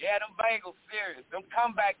 yeah, them Bengals serious. Them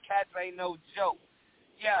comeback cats ain't no joke.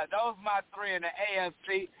 Yeah, those my three in the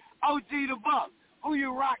AFC. OG the Buck, who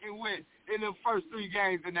you rocking with in the first 3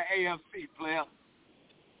 games in the AFC, player?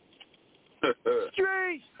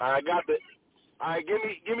 Street. All right, give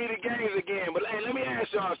me the games again. But hey, let me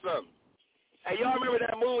ask y'all something. Hey, y'all remember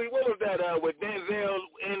that movie? What was that with Denzel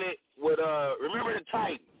in it? With remember the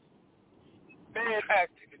Titans? Man,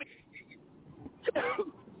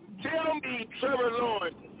 tell me Trevor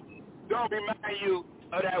Lawrence don't remind you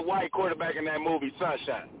of that white quarterback in that movie,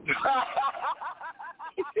 Sunshine.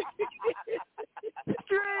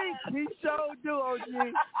 Street. He sure do, OG.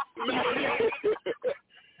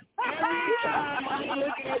 Every time I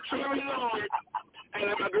look at Trevor Lawrence, and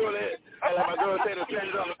let my girl say the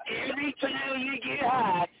same song, every time you get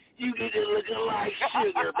high, you get to looking like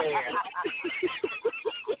Sugar Bear.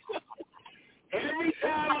 Every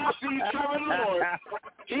time I see Trevor Lawrence,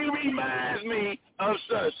 he reminds me of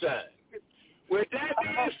Sunshine. With that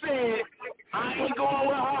being said, I ain't going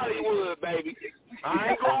with Hollywood, baby. I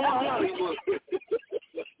ain't going with Hollywood.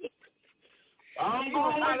 I'm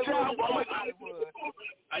going with Hollywood.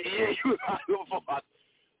 Yeah, you Hollywood.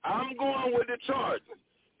 I'm going with the Chargers.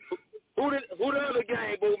 Who the other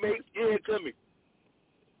game, Boo makes? Give it to me.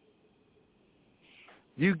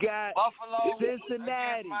 You got Buffalo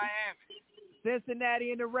Cincinnati.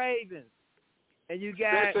 Cincinnati and the Ravens. And you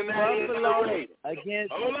got Cincinnati Buffalo and the Ravens.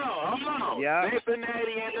 against... Hold on. Yeah.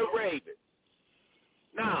 Cincinnati and the Ravens.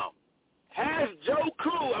 Now, has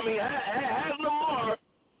has Lamar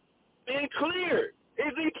been cleared?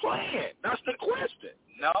 Is he playing? That's the question.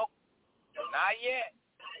 No, not yet.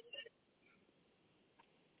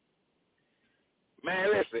 Man,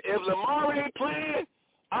 listen, if Lamar ain't playing,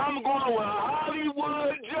 I'm going with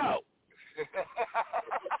Hollywood Joe.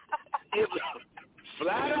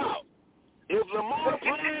 Flat out. If Lamar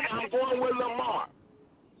playing, I'm going with Lamar.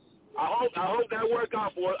 I hope that work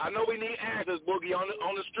out for us. I know we need answers, Boogie, on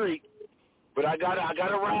the street, but I gotta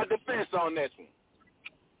ride the fence on this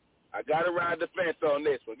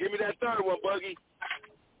one. Give me that third one, Boogie.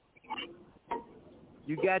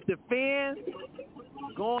 You got the Fins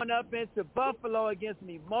going up into Buffalo against an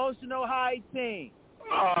emotional high team.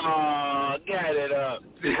 Oh, get it up.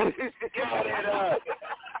 Get it up.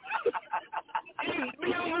 It's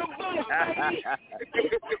me on the bus, baby.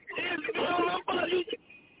 It's me on the bus.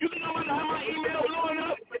 You think I'm going to have my email blowing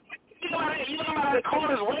up? You know how the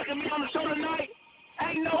corners welcome me on the show tonight?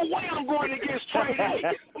 Ain't no way I'm going against Trey Day.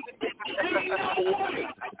 Ain't no way.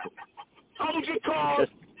 OG calls,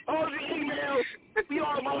 OG emails, we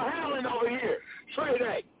all about howling over here. Trey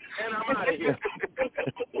Day. And I'm out of here.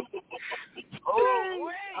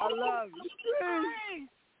 I love it.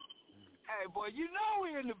 Hey, boy, you know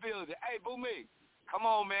we're in the building. Hey, Boomy, come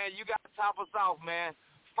on, man. You got to top us off, man.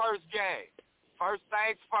 First game. First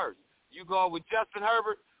things first. You going with Justin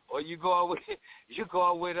Herbert or you going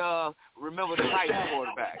with remember the Titans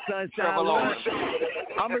quarterback? Sunshine Lawrence.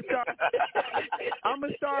 I'm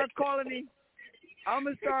gonna start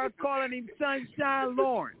calling him Sunshine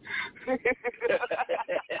Lawrence.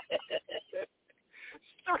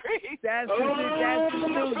 That's his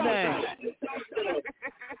new name.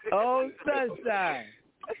 Oh, Sunshine.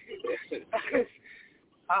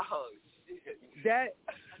 Oh, shit.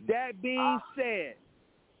 That being said,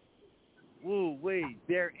 woo-wee,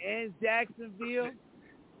 they're in Jacksonville.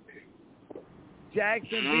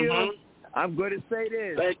 Mm-hmm. I'm going to say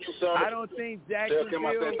this. Thank you, sir. I don't think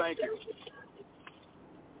Jacksonville. Thank you.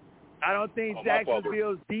 I don't think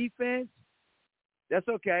Jacksonville's defense. That's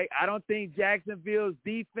okay. I don't think Jacksonville's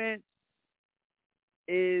defense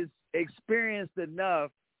is experienced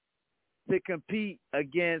enough to compete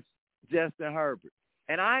against Justin Herbert.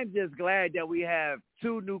 And I'm just glad that we have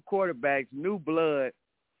 2 new quarterbacks, new blood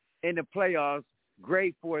in the playoffs,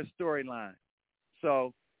 great for a storyline.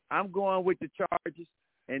 So I'm going with the Chargers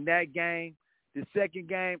in that game. The second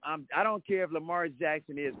game, I don't care if Lamar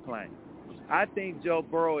Jackson is playing. I think Joe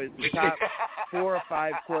Burrow is the top 4 or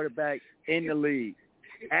 5 quarterback in the league.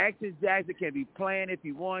 Axel Jackson can be playing if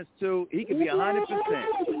he wants to. He can be 100%.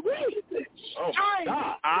 Oh,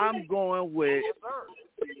 God. I'm going with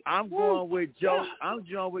Joe. I'm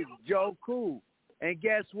going with Joe Cool. And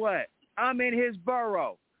guess what? I'm in his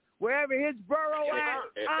burrow. Wherever his burrow at,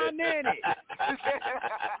 I'm in it.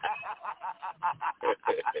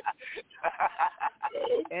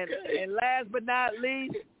 And last but not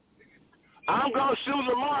least, I'm going to shoot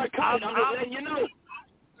Lamar Collins. I'm just letting you know.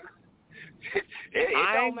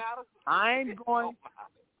 It don't matter. I'm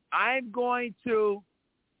going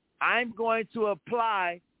to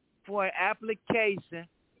apply for an application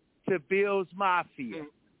to Bills Mafia.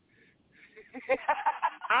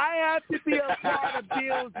 I have to be a part of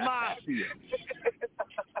Bills Mafia.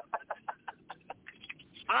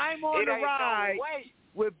 I'm on the ride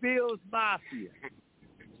with Bills Mafia.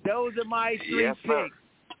 Those are my three picks.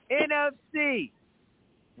 NFC,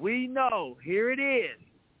 we know. Here it is.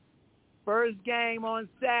 First game on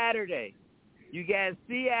Saturday. You got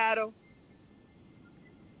Seattle.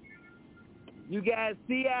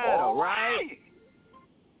 Right?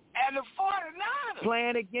 And the 49ers.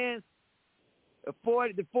 Playing against the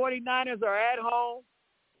 49ers are at home.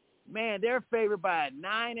 Man, they're favored by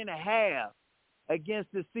 9.5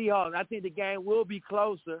 against the Seahawks. I think the game will be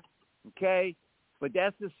closer, okay? But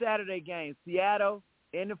that's the Saturday game. Seattle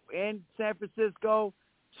in San Francisco,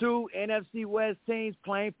 2 NFC West teams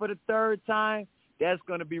playing for the third time. That's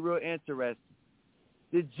going to be real interesting.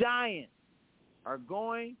 The Giants are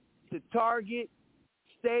going to Target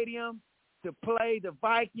Stadium to play the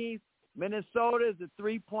Vikings. Minnesota is a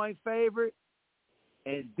 3-point favorite.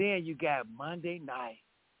 And then you got Monday night.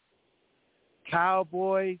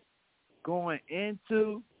 Cowboys going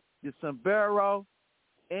into the Sombrero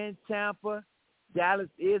in Tampa. Dallas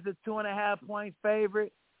is a 2.5-point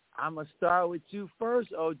favorite. I'm going to start with you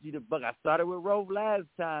first, OG the Buck. I started with Rove last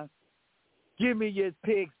time. Give me your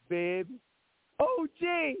picks, baby.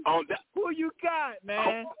 OG, who you got,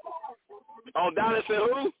 man? On Dallas and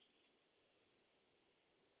who?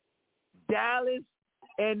 Dallas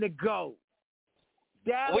and the GOAT.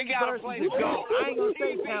 Dallas we gotta versus play the GOAT. I ain't going to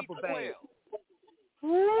say Tampa Bay.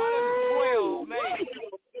 One of the 12 made.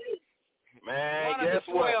 Man, One guess of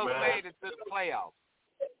the 12 what, man? made it to the playoffs.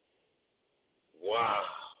 Wow.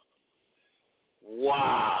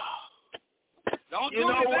 Don't You do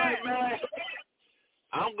know that. what, man?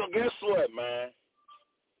 I'm going to guess what, man?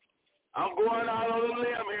 I'm going out on a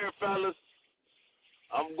limb here, fellas.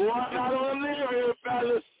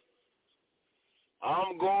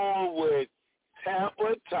 I'm going with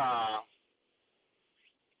Tampa Tom.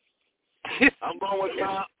 I'm going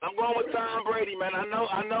with Tom Brady, man. I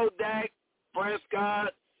know Dak,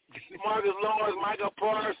 Prescott, Marcus Lawrence, Michael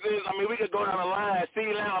Parsons. I mean, we could go down the line.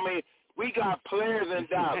 I mean, we got players in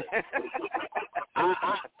Dallas.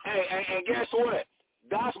 And guess what?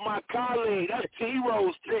 That's my colleague. That's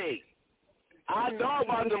T-Rose team. I know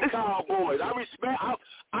about them Cowboys. I respect.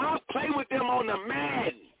 I'll play with them on the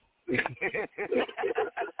Madden. As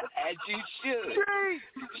you should.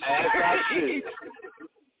 As I should.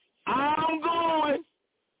 I'm going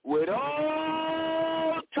with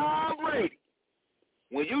old Tom Brady.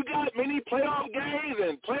 When you got many playoff games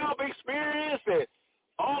and playoff experience and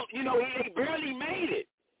he barely made it.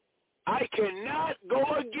 I cannot go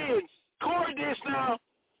against Cordis now.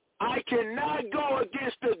 I cannot go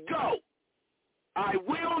against the GOAT. I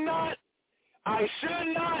will not, I should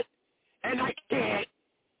not, and I can't.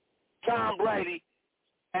 Tom Brady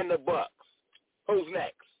and the Bucks. Who's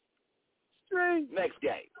next? Next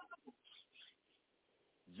game.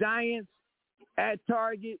 Giants at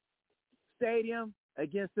Target Stadium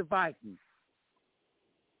against the Vikings.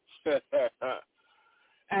 Hey,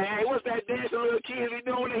 what's that dancing little kid he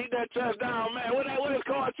doing when he hit that touchdown, man? What is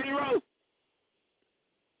called, T-Rose?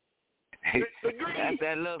 The green. That's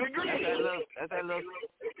that little. The green. That's that little.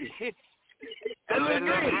 That little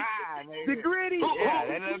green. The gritty. Yeah,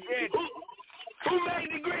 that little gritty. Who made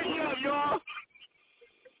the gritty up, y'all?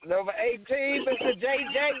 Number 18, Mr.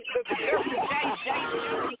 JJ.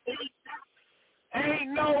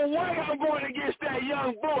 Ain't no way I'm going against that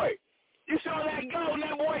young boy. You saw that goal in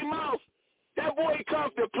that boy's mouth? That boy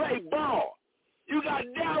comes to play ball. You got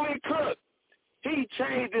Dalvin Cook. He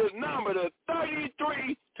changed his number to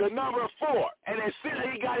 33 to number 4. And it said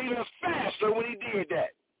he got even faster when he did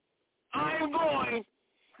that. I'm going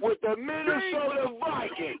with the Minnesota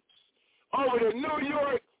Vikings over the New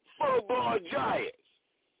York Football Giants.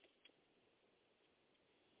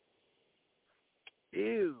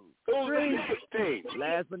 Ew. Who's the next team?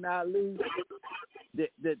 Last but not least, the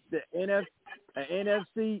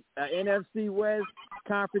NFC West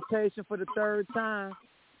confrontation for the third time.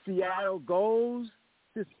 Seattle goes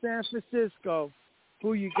to San Francisco.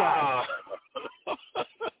 Who you got?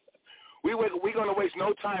 We're going to waste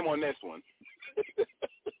no time on this one.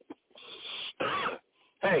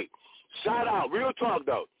 Hey, shout out, real talk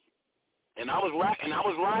though. And I was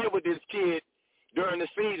riding with this kid during the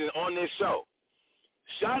season on this show.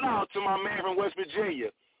 Shout out to my man from West Virginia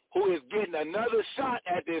who is getting another shot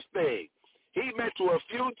at this thing. He went to a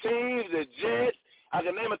few teams, the Jets, I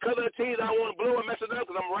can name a couple of teams I want to blow and mess it up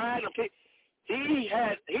because I'm riding. He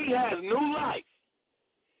has new life.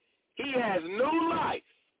 He has new life.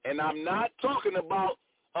 And I'm not talking about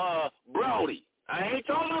Brody. I ain't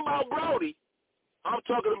talking about Brody. I'm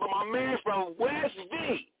talking about my man from West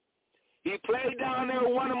V. He played down there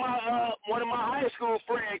with one of my high school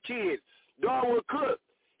friend kids, Darwin Cook.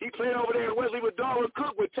 He played over there in Wesley with Darwin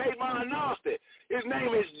Cook with Tavon and Austin. His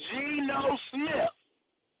name is Geno Smith.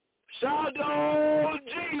 Shout out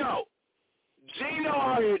Geno. Geno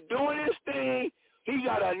out here doing his thing. He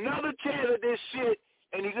got another chance at this shit,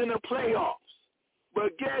 and he's in the playoffs.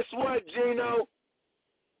 But guess what, Geno?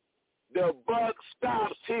 The buck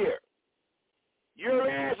stops here. Your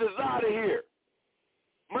ass is out of here.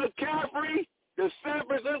 McCaffrey, the San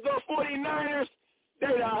Francisco 49ers,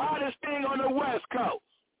 they the hottest thing on the West Coast.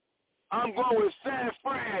 I'm going with San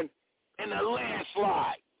Fran in a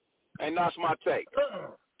landslide. And that's my take.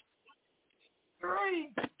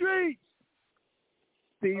 Street.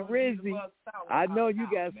 See, Rizzy, I know you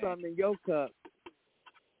got something in your cup.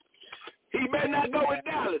 He better not go with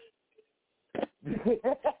Dallas.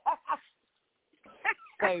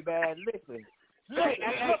 Hey, man, listen. Say the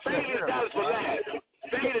Dallas for last.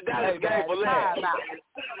 Say the Dallas game for last.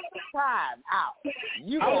 Time out. I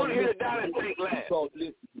want to hear the Dallas take last.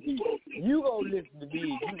 You gonna listen to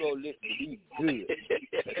me. You gonna listen to me good.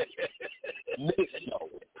 Listen,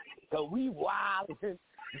 so we wilding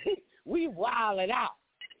out.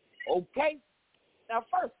 Okay? Now,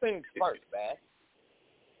 first things first, man.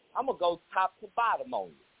 I'm going to go top to bottom on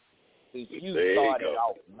you. Since you started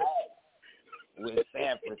off mad with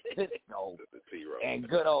San Francisco and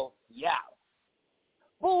good old Seattle.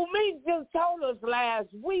 Boo Me just told us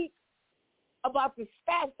last week about the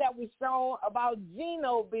stats that was shown about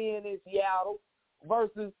Geno being in Seattle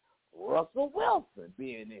versus Russell Wilson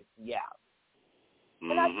being in Seattle.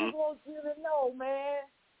 And I just want you to know, man,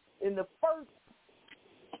 in the first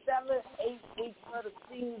 7-8 weeks of the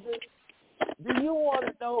season, do you want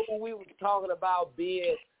to know when we were talking about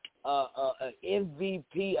being an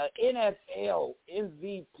MVP, an NFL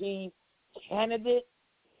MVP candidate?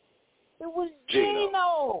 It was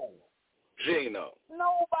Geno.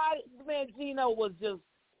 Nobody, man, Geno was just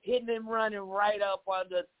hitting and running right up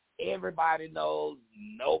under. Everybody knows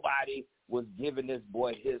nobody was giving this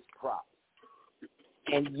boy his props.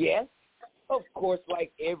 And yes, of course,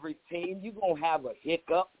 like every team, you're going to have a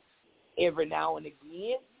hiccup every now and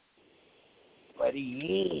again. But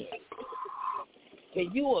he is.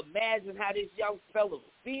 Can you imagine how this young fella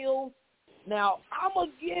feels? Now, I'm going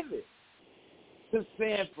to give it to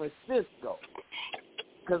San Francisco.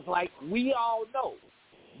 Because like we all know,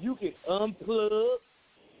 you can unplug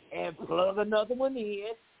and plug another one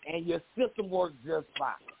in, and your system works just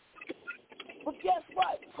fine. But guess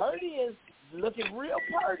what? Purdy is looking real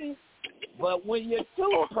purdy, but when you're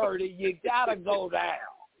too purdy, you gotta go down.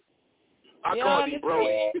 I call you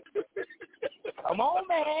Brody. Come on,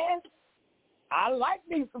 man. I like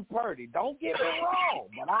me some Purdy. Don't get me wrong,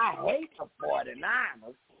 but I hate the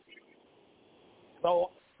 49ers.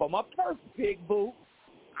 So for my first pick, Boo,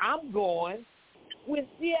 I'm going with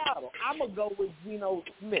Seattle. I'm going to go with Geno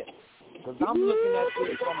Smith because I'm looking at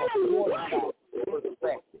this from a quarterback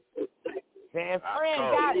perspective. San Fran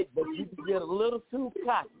got it, but you can get a little too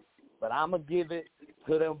cocky. But I'm going to give it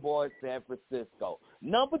to them boys, San Francisco.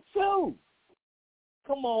 Number 2.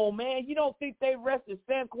 Come on, man. You don't think they rested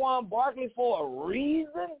Saquon Barkley for a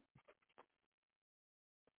reason?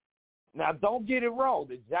 Now, don't get it wrong.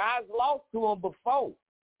 The Giants lost to him before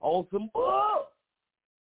on some bull.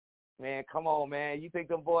 Man, come on, man. You think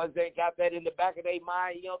them boys ain't got that in the back of their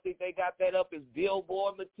mind? You don't think they got that up as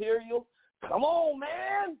billboard material? Come on,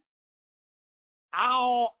 man.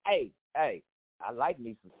 Hey, I like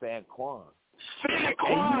me some Saquon.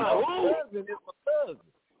 Saquon, cousin is my cousin.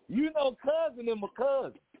 You know cousin and my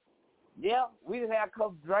cousin. Yeah, we didn't have a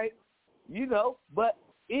couple drinks, you know, but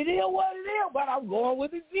it is what it is. But I'm going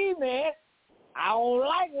with the G, man. I don't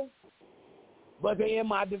like them, but they in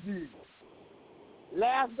my division.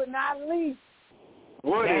 Last but not least,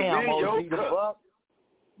 what damn, OG the Buck,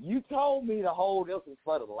 you told me to hold this one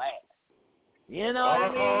for the last. You know what I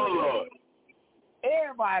mean? Lord.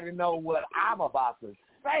 Everybody know what I'm about to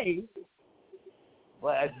say,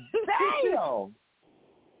 but damn.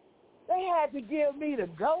 They had to give me the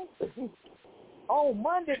goat on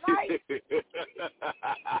Monday night.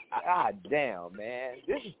 God damn, man.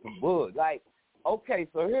 This is some bull. Like, okay,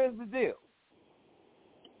 so here's the deal.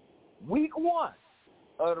 Week 1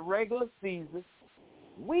 of the regular season,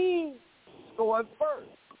 we scored first.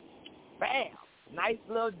 Bam. Nice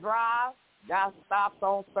little drive. Got stopped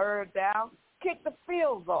on 3rd down. Kicked the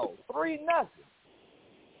field goal. 3-0.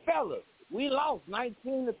 Fellas, We lost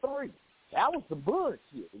 19-3. That was some bullshit,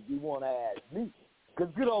 if you want to ask me.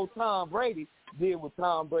 Because good old Tom Brady did what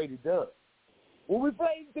Tom Brady does. When we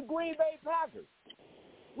played the Green Bay Packers,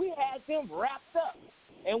 we had them wrapped up.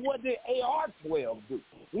 And what did AR-12 do?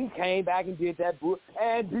 He came back and did that bull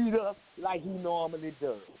and beat us like he normally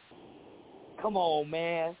does. Come on,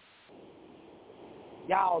 man.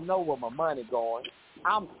 Y'all know where my money going.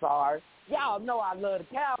 I'm sorry. Y'all know I love the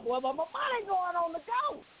Cowboys, but my money going on the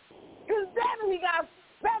GOAT. Because then we got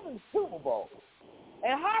 7 Super Bowls.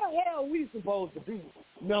 And how the hell are we supposed to be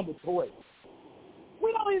number 12?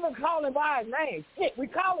 We don't even call him by his name. Shit, we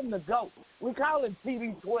call him the GOAT. We call him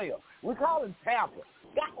TB12. We call him Tampa.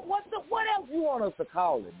 God, what else you want us to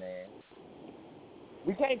call him, man?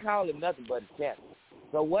 We can't call him nothing but a champion.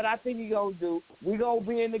 So what I think he's going to do, we're going to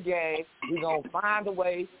be in the game. We're going to find a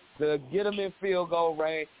way to get him in field goal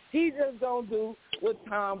range. He's just going to do what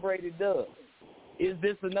Tom Brady does. Is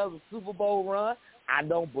this another Super Bowl run? I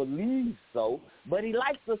don't believe so. But he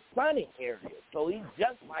likes the sunny area, so he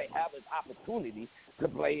just might have his opportunity to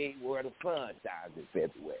play where the sun shines in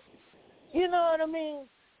February. You know what I mean?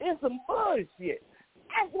 It's some bullshit.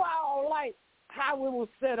 That's why I don't like how it was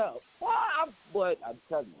set up. But I'm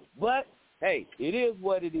telling you. But, hey, it is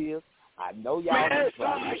what it is. I know y'all. Man,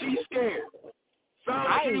 sound like he's scared. Sound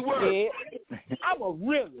like I ain't he worried. scared. I'm a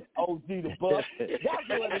realist, OG the Buck. That's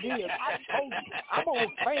what it is. I told you. I'm on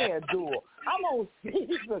FanDuel. I'm on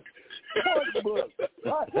Caesar Sportsbook.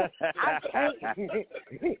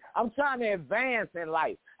 I'm trying to advance in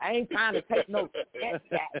life. I ain't trying to take no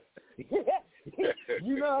setbacks.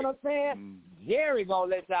 You know what I'm saying? Jerry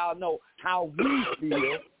gonna let y'all know how we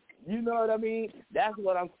feel. You know what I mean? That's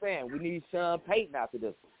what I'm saying. We need Sean Payton after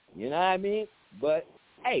this. You know what I mean? But,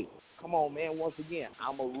 hey, come on, man. Once again,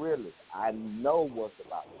 I'm a realist. I know what's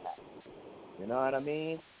about to happen. You know what I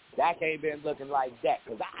mean? Dak ain't been looking like that.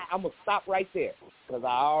 Because I'm going to stop right there. Because I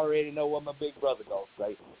already know what my big brother going to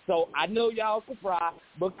say. So I know y'all surprised.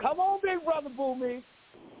 But come on, big brother Boomy.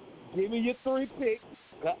 Give me your 3 picks.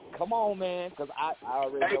 Come on, man. Because I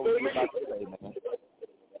already know what you're about to say, man.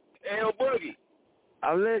 Hey, Boogie.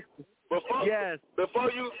 I'm listening.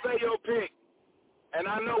 Before you say your pick, and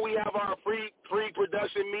I know we have our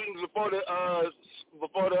pre-production meetings before the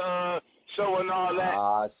show and all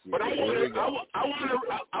that. But I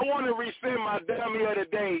want to rescind my dummy of the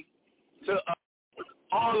day to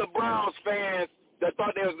all the Browns fans that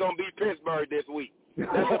thought they was gonna beat Pittsburgh this week.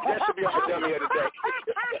 That should be our dummy of the day.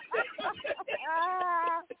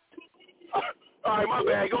 All right, my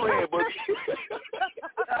bad. Go ahead, Boogie.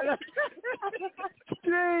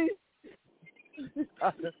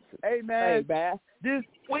 Hey, man. This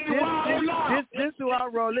is who I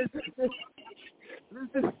roll. Listen.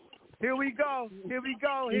 Here we go.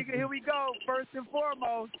 First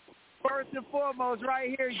and foremost, right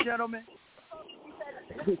here, gentlemen.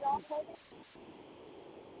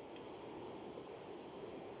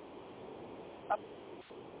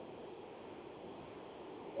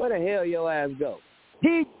 Where the hell your ass go?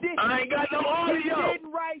 He did. I ain't got no audio. He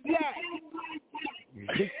didn't write that.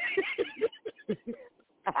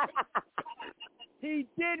 He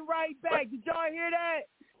didn't write back. Did y'all hear that?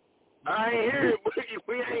 I ain't hear it, Boogie.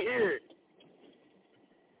 We ain't hear it.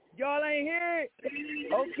 Y'all ain't hear it?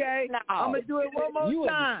 Okay. No. I'm going to do it one more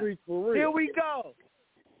time. Here we go.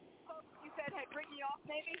 You said, hey, bring me off,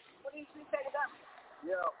 maybe? What did you say to them?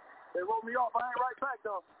 Yeah. They wrote me off. I ain't right back,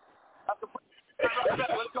 though. After right back.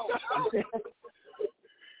 Let's go.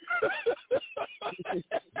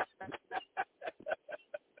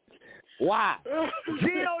 Why?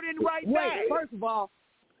 Gino didn't write back. First of all,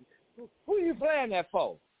 who you playing that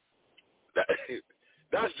for?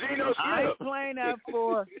 That's Geno Smith. I ain't playing that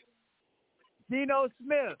for Geno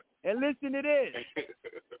Smith. And listen to this.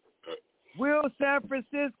 Will San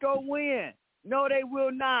Francisco win? No, they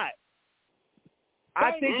will not.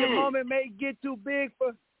 I think the moment might get too big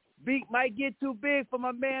for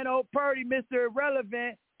my man old Purdy, Mr.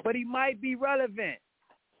 Irrelevant, but he might be relevant.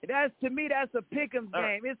 To me, that's a pick'em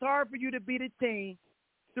game. It's hard for you to beat a team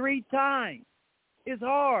 3 times. It's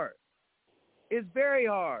hard. It's very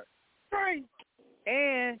hard.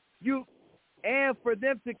 And for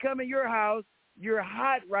them to come in your house, you're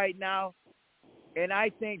hot right now, and I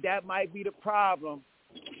think that might be the problem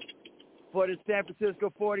for the San Francisco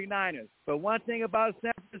 49ers. But one thing about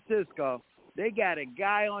San Francisco, they got a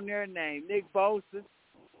guy on their name, Nick Bosa.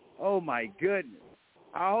 Oh my goodness.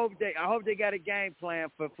 I hope they got a game plan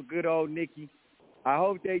for good old Nicky. I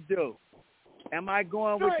hope they do. Am I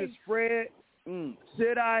going with the spread?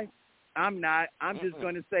 Should I? I'm not. I'm just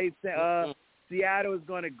going to say Seattle is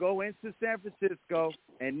going to go into San Francisco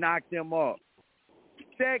and knock them off.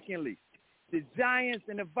 Secondly, the Giants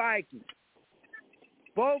and the Vikings.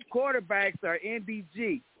 Both quarterbacks are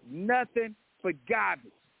NBG. Nothing but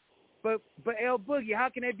garbage. But El Boogie, how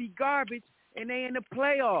can they be garbage and they in the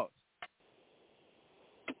playoffs?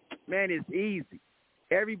 Man, it's easy.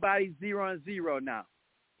 Everybody's 0-0 now.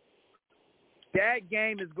 That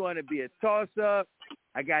game is going to be a toss-up.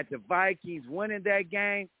 I got the Vikings winning that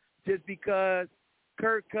game just because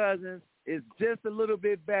Kirk Cousins is just a little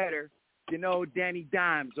bit better than old Danny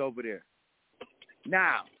Dimes over there.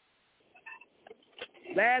 Now,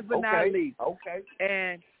 last but not least,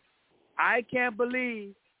 and I can't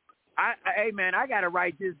believe, hey, man, I got to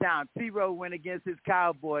write this down. T-Row went against his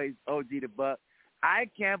Cowboys, OG the Buck. I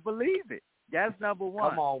can't believe it. That's number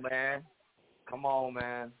one. Come on,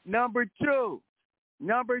 man. Number two,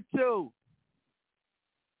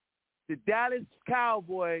 the Dallas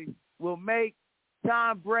Cowboys will make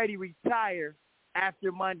Tom Brady retire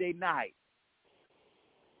after Monday night.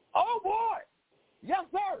 Oh, boy. Yes,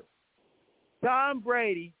 sir. Tom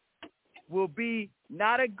Brady will be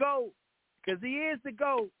not a GOAT, because he is the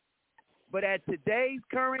GOAT, but at today's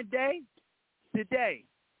current day, today,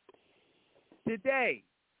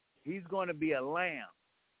 he's going to be a lamb.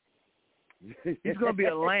 He's going to be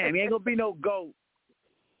a lamb. He ain't going to be no GOAT.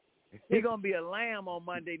 He's going to be a lamb on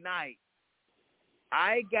Monday night.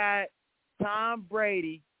 I got Tom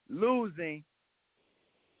Brady losing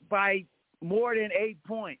by more than 8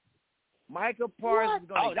 points. Michael Parsons is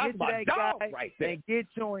going to get to that guy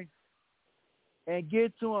and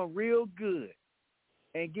get to him real good.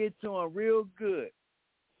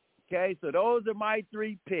 Okay, so those are my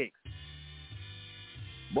 3 picks.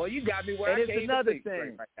 Boy, you got me where I can't another even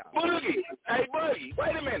thing. right now. Boogie, hey, Boogie,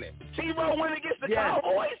 wait a minute. T-Row went against the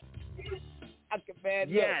Cowboys? I can, man,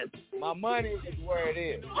 yes. Look, my money is where it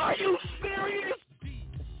is. Are you serious?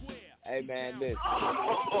 Hey, man, listen.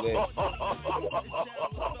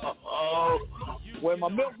 Where my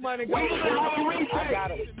milk money goes, I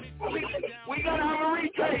got it. We got to have a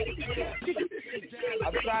retake.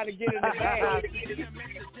 I'm trying to get in the bag.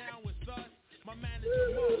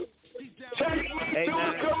 Take me to a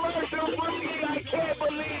commercial, Boogie. I can't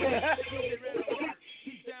believe it.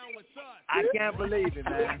 I can't believe it,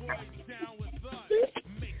 man.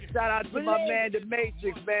 Shout out to my man, The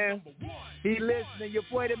Matrix, man. He listening. Your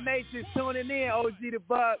boy, The Matrix, tuning in, OG the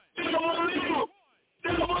Buck.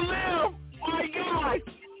 Double M. My God.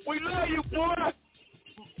 We love you, boy.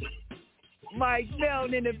 Mike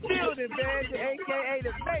Melton in the building, man. A.K.A.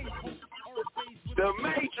 The Matrix. The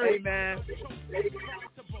Matrix. Hey, man.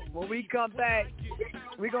 When we come back,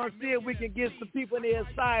 we're going to see if we can get some people in the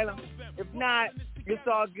asylum. If not, it's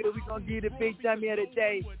all good. We're going to give you the big dummy of the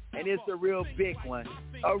day, and it's a real big one.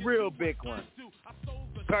 A real big one.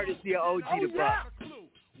 Courtesy of OG the Buck.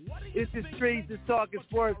 It's the Streets is Talking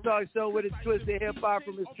Sports Talk Show with a twist of hip-hop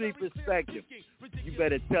from a street perspective. You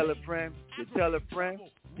better tell a friend. You tell a friend.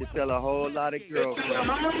 You tell a whole lot of girlfriends.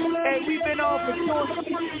 Hey, we've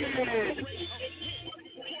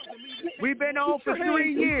been on for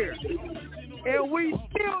 3 years. And we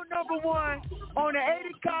still number one on the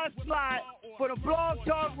 8 o'clock slot for the Blog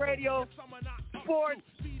Talk Radio sports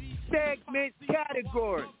segment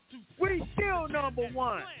category. We still number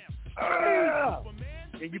one.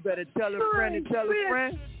 And you better tell a friend and tell a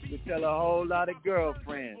friend to tell a whole lot of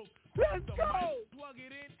girlfriends. Let's go.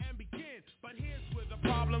 But here's where the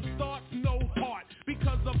problem starts, no heart.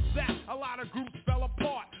 Because of that, a lot of groups fell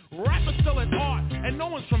apart. Rap is still an art, and no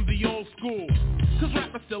one's from the old school. Cause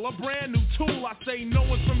rap is still a brand new tool. I say no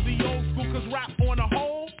one's from the old school, cause rap on a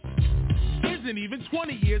whole isn't even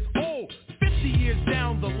 20 years old. 50 years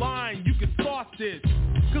down the line, you can start this.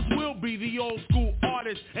 Cause we'll be the old school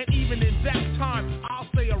artists. And even in that time, I'll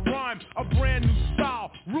say a rhyme, a brand new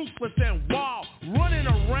style, ruthless and wild. Running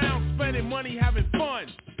around, spending money, having fun.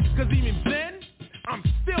 Cause even then, I'm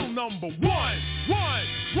still number one.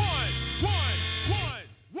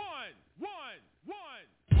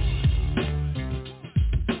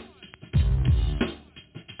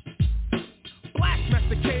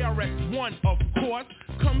 Blackmaster KRS-One, of course,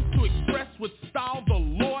 comes to express with style the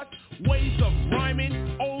Lord. Ways of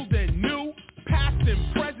rhyming, old and new, past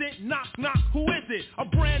and present, knock, knock, who is it? A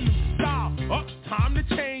brand new style, time to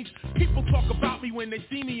change. People talk about me when they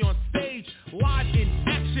see me on stage. Live in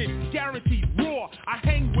action, guaranteed raw. I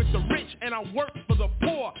hang with the rich and I work for the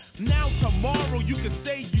poor. Now tomorrow you can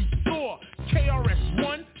say you saw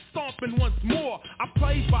KRS-One stomping once more. I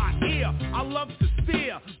play by ear, I love to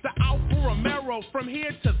steer the Alfa Romero from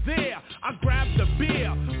here to there. I grab the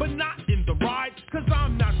beer, but not in the ride, cause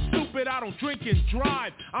I'm not stupid, I don't drink and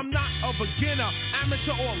drive. I'm not a beginner,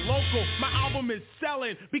 amateur or local. My album is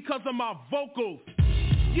selling because of my vocals.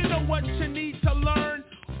 You know what you need to learn?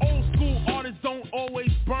 Old school artists don't always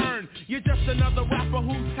burn. You're just another rapper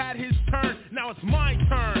who's had his turn. Now it's my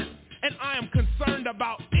turn. And I am concerned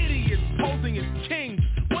about idiots posing as kings.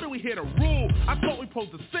 What are we here to rule? I thought we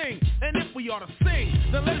supposed to sing. And if we ought to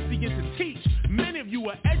sing, then let's begin to teach. Many of you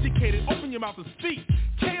are educated. Open your mouth to speak.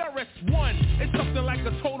 KRS-One is something like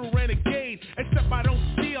a total renegade. Except I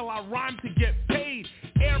don't steal, I rhyme to get paid.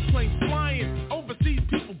 Airplanes flying, overseas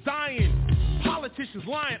people dying. Politicians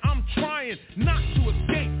lying, I'm trying not to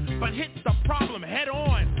escape, but hit the problem head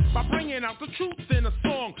on by bringing out the truth in a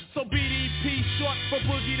song. So BDP, short for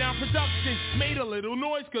Boogie Down Productions, made a little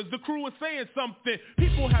noise cause the crew was saying something.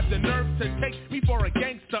 People have the nerve to take me for a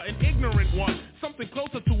gangster, an ignorant one, something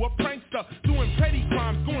closer to a prankster, doing petty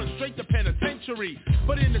crimes, going straight to penitentiary.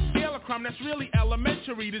 But in the scale of crime, that's really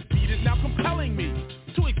elementary. This beat is now compelling me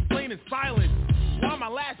to explain in silence why my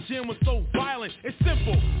last gym was so violent. It's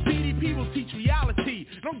simple, BDP will teach reality.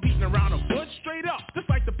 No beating around a bush, straight up, just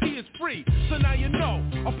like the P is free. So now you know,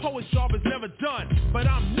 a poet's job is never done. But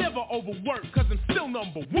I'm never overworked, cause I'm still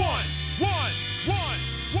number one.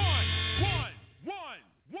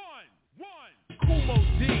 Kumo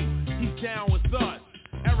D, he's down with us.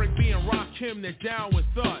 Eric B and Rakim, they're down with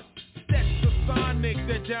us. Sonic,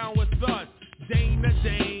 they're down with us. Dana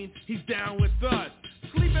Dane, he's down with us.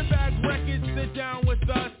 Sleeping Bag Records, they're down with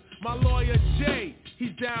us. My lawyer Jay,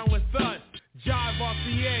 he's down with us. Jive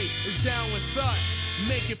RCA is down with us.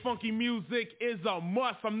 Making funky music is a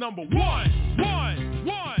must. I'm number one.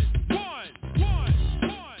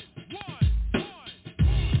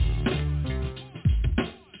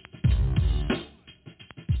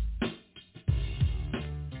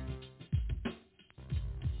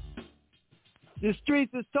 The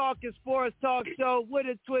Streets is Talking Sports Talk Show with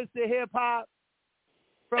a twist of hip-hop.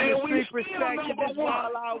 From the street perspective, it's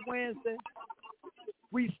Wild Out Wednesday.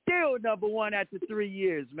 We still number one after 3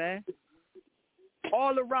 years, man.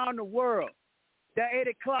 All around the world. That 8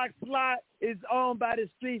 o'clock slot is owned by the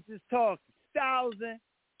Streets is Talking. 1,000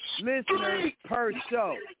 listeners per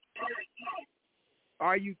show.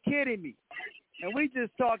 Are you kidding me? And we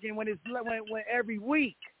just talking when every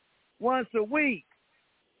week, once a week.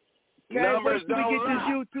 Can't wait till we get this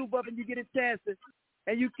YouTube up and you get a chance to,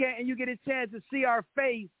 and you get a chance to see our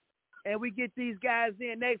face, and we get these guys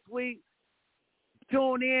in next week.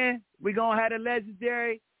 Tune in. We're gonna have the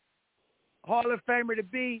legendary Hall of Famer to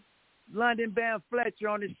be London Bam Fletcher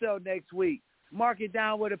on the show next week. Mark it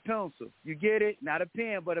down with a pencil. You get it? Not a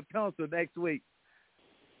pen, but a pencil next week.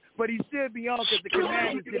 But he should be on because the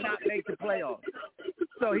Commanders did not make the playoffs,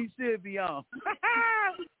 so he should be on.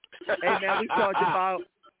 Hey man, we talked about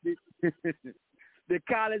the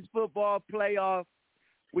college football playoff.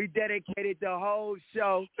 We dedicated the whole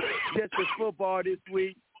show just to football this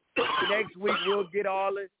week. Next week we'll get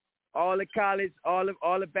all the college, all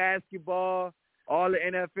the basketball, all the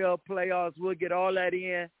NFL playoffs. We'll get all that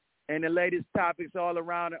in, and the latest topics all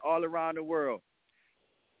around the world.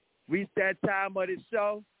 Reached that time of the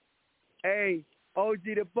show. Hey, OG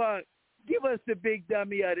the Buck, give us the big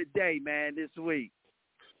dummy of the day, man, this week.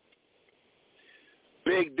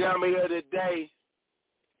 Big dummy of the day.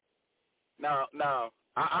 Now,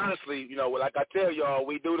 I honestly, like I tell y'all,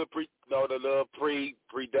 we do the little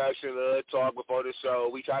pre-production, talk before the show.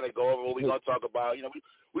 We try to go over what we gonna talk about.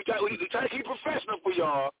 We try to keep professional for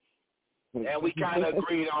y'all, and we kind of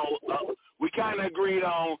agreed on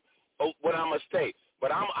what I'm gonna state.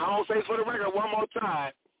 But I'm gonna say for the record one more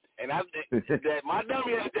time, and that my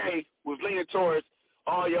dummy of the day was leaning towards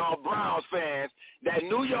all y'all Browns fans that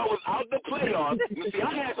New York was out the playoffs. You see,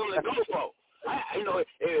 I had something to go for.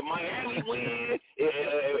 If Miami win,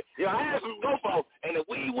 I had some to go for. And if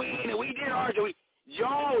we win and we did argue,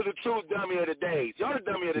 y'all was the true dummy of the days. Y'all the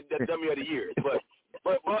dummy of the years.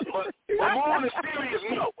 But more on the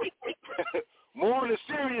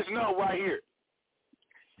serious note, right here.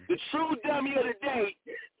 The true dummy of the day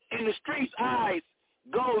in the streets' eyes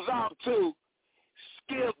goes out to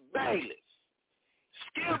Skip Bayless.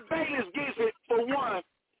 Skip Bayless gets it for one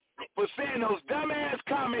for saying those dumbass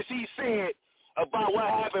comments he said about what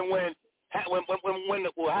happened what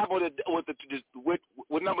happened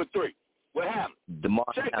with number 3. What happened?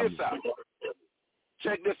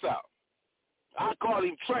 Check this out. I call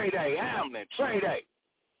him Trey Day, Hamlin, Trey Day.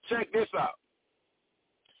 Check this out.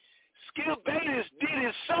 Skip Bayless did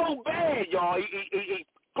it so bad, y'all. He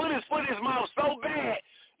put his foot in his mouth so bad,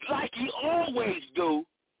 like he always do,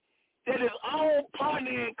 that his own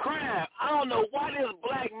partner in crime, I don't know why this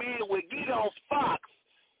black man would get on Fox.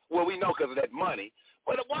 Well, we know because of that money.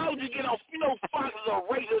 But why would you get on, Fox is a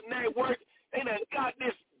racist network. They done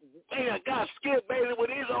got Skip Bayless with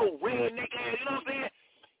his old redneck ass, you know what I'm saying?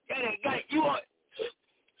 They done got you on.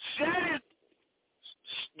 Shannon,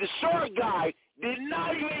 the short guy, did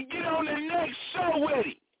not even get on the next show with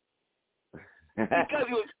him because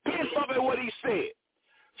he was pissed off at what he said.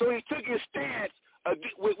 So he took his stance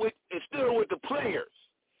still with the players.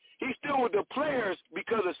 He's still with the players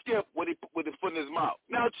because of Skip with the foot in his mouth.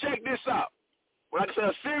 Now check this out. Like I said,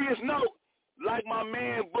 a serious note, like my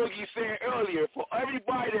man Boogie said earlier, for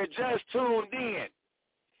everybody that just tuned in,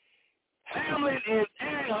 Hamlet is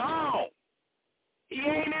at home. He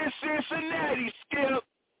ain't in Cincinnati, Skip.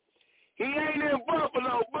 He ain't in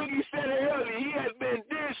Buffalo. Boogie said it earlier. He has been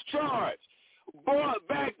discharged, brought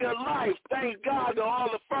back to life. Thank God to all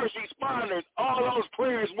the first responders. All those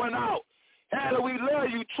prayers went out. Hell, we love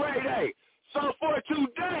you, Trey Day. So for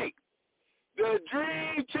today, the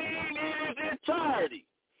Dream Team in its entirety,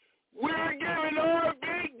 we're giving our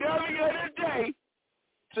big W of the day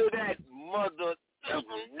to that mother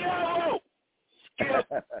no Skip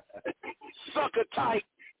sucker type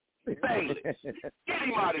Bailey. Get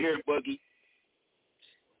him out of here, Boogie.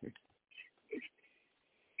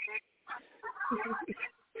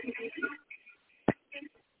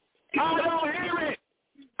 I don't hear it.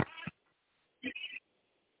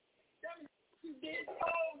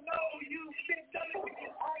 Oh no, you big dummy.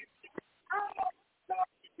 Oh no,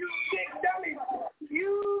 you big dummy.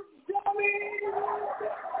 You dummy.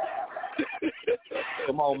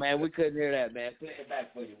 Come on, man. We couldn't hear that, man. Play it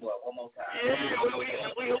back for you, boy. One more time. Yeah, we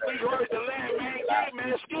heard the last man. Yeah,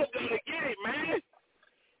 man, Skip gotta get it, man.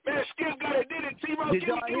 Man, Skip gotta get it. T-Mo, give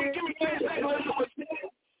me 10 seconds.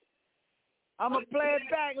 I'm going to play it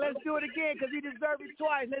back. Let's do it again because he deserved it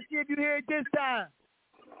twice. Let's see if you hear it this time.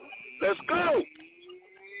 Let's go.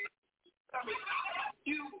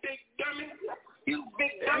 You big dummy. You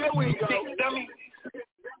big dummy. There we go. Big dummy.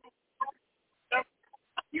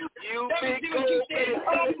 You big dummy.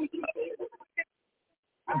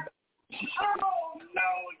 Oh no,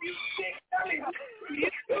 you big dummy. You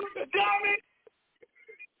dummy.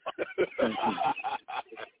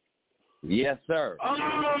 Yes, sir. Oh,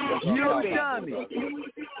 you dummy.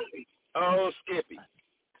 Oh, Skippy.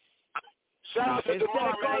 Shout out to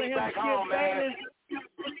DeMar, man. He's back home, man.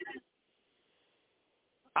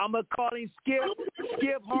 I'm going to call him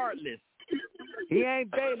Skip Heartless. He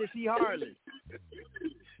ain't Bayless, he Heartless.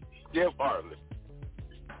 Skip Heartless.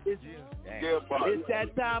 It's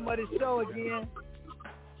that time of the show again.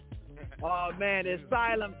 Oh, man, the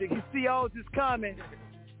Asylum. The COs is coming.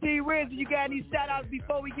 T. Rizzy, you got any shout-outs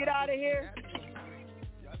before we get out of here?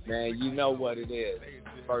 Man, you know what it is.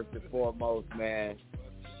 First and foremost, man,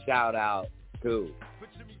 shout-out to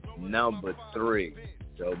number 3,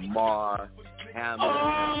 DeMar Hamlin.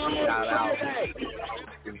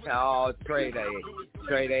 Shout-out to Trey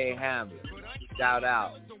Day Hamlin.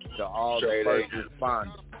 Shout-out to all the first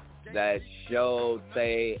responders that showed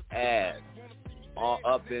they ass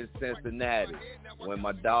up in Cincinnati when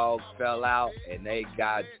my dogs fell out and they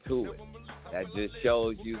got to it. That just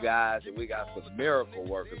shows you guys that we got some miracle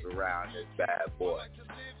workers around this bad boy.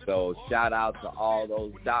 So shout out to all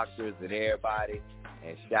those doctors and everybody,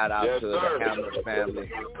 and shout out to the Hamlin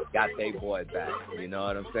family. Got their boy back. You know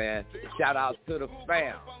what I'm saying? Shout out to the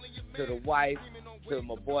fam, to the wife, to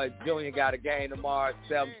my boy Junior. Got a game tomorrow,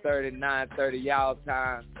 7:30, 9:30 y'all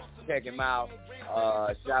time. Check him out.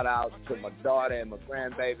 Shout out to my daughter and my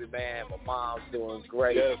grandbaby, man. My mom's doing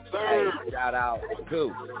great. Yes, sir. Hey, shout out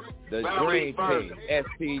to the Dream Team,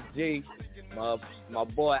 SPG, my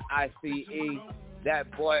boy ICE,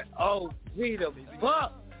 that boy OG the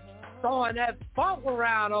Buck, throwing that funk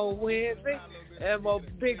around on Wednesday, and my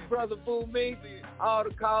big brother Boo Me, all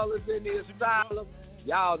the callers in the asylum.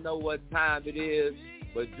 Y'all know what time it is,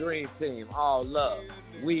 but Dream Team, all love.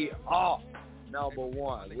 We are number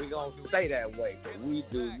one. We're going to stay that way, but we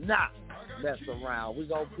do not mess around. We're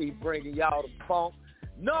going to keep bringing y'all the funk.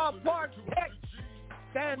 North Park, Texas,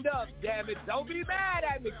 stand up, damn it. Don't be mad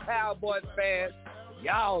at me, Cowboys fans.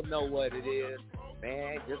 Y'all know what it is,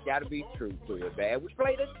 man. Just got to be true to it, man. We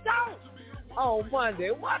play the show on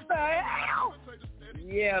Monday. What the hell?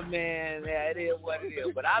 Yeah, man, it is what it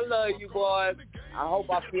is. But I love you, boys. I hope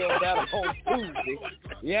I feel better on Tuesday.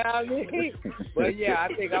 Yeah, I mean? But, yeah,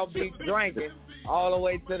 I think I'll be drinking all the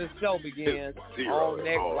way till the show begins on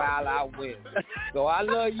next while I win. So I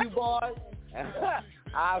love you, boys.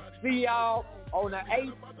 I'll see y'all on the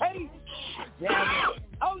 8th. Damn it.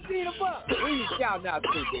 OG the Buck. Who you shouting out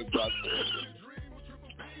to, big brother?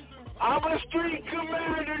 I'm a street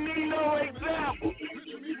commander, need no example.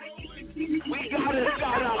 We gotta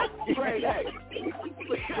shout out Trey Day.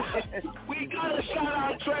 We gotta shout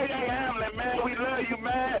out Trey Day Hamlin, man. We love you,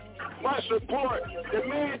 man. Much support. The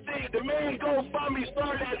man GoFundMe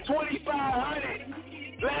started at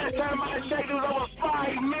 $2,500. Last time I checked, it was over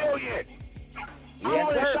 $5 million. I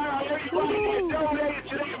want to shout out everybody that donated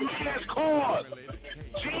to that man's cause.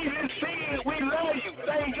 GNC, we love you.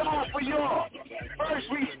 Thank God for y'all. First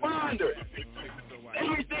responders.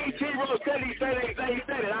 Everything T-Rose said, he said it. I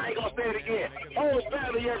ain't going to say it again. Whole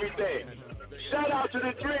family, everything. Shout out to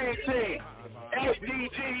the Dream Team.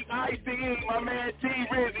 FDG, ICE, my man T.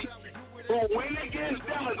 Rizzy, who went against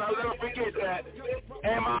Dallas. I'll never forget that.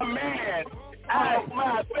 And my man,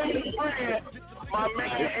 my best friend, my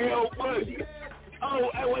man L. Boogie. Oh,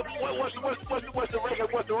 what's the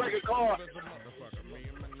record called?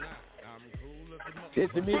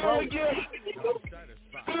 It's me, Boogie.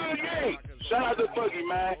 Shout out to Boogie,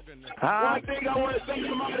 man. One thing I want to say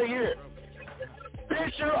him out of here.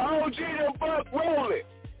 Picture OG the Buck rolling.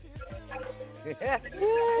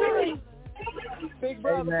 Big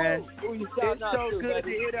brother, hey, man. who you It's so good to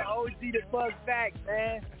hear the OG the Buck back,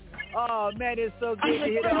 man. Oh, man, it's so good to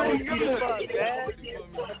hear the OG the Buck, man.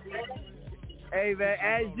 Hey, man,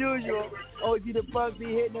 as usual, OG the Buck be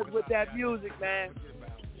hitting us with that music, man.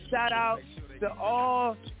 Shout out to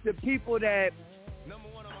all the people that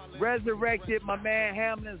resurrected my man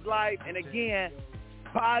Hamlin's life. And again,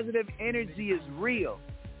 positive energy is real.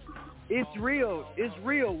 It's real. It's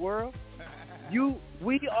real, world.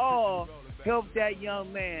 We all helped that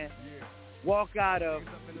young man walk out of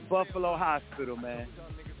Buffalo Hospital, man.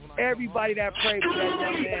 Everybody that prayed for that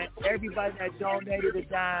young man, everybody that donated a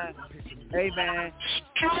dime. Hey, man,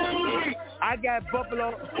 I got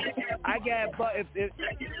Buffalo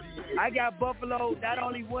not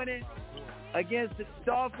only winning against the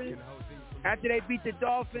Dolphins. After they beat the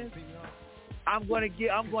Dolphins, I'm going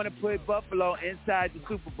to put Buffalo inside the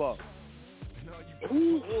Super Bowl.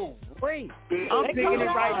 Ooh, great. I'm picking it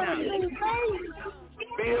right now.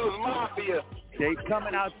 Bills Mafia. They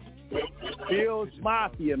coming out. Bills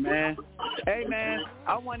Mafia, man. Hey, man,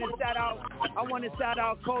 I want to shout out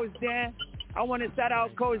Coach Dan. I want to shout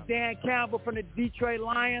out Coach Dan Campbell from the Detroit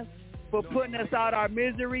Lions for putting us out our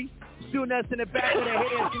misery, shooting us in the back of the head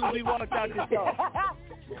as soon as we walked out the door.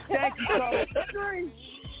 Thank you, Coach.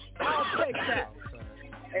 I'll take that.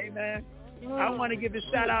 Hey, man, I want to give a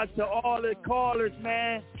shout out to all the callers,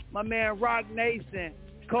 man. My man Rock Nason,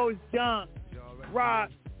 Coach Dunk, Rock,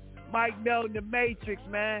 Mike Melton, the Matrix,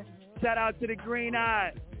 man. Shout out to the Green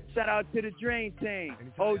Eyes. Shout out to the Dream Team.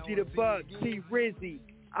 OG the Buck, T. Rizzy,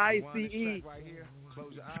 ICE,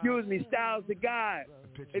 Styles the God.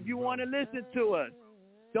 If you want to listen to us,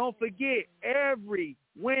 don't forget every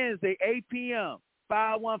Wednesday, 8 p.m.,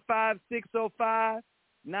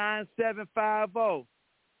 515-605-9750.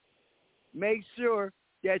 Make sure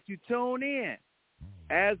that you tune in.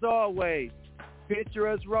 As always, picture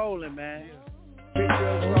us rolling, man. Picture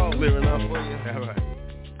us rolling. Clearing up for you. All right.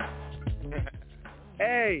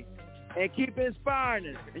 Hey, and keep inspiring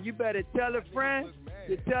us. And you better tell a friend,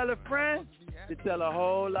 to tell a friend, to tell a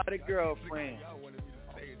whole lot of girlfriends.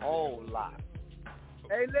 A whole lot.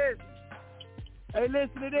 Hey,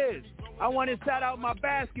 listen to this. I want to shout out my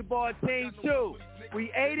basketball team, too. We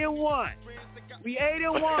 8-1.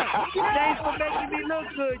 Thanks for making me look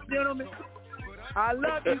good, gentlemen. I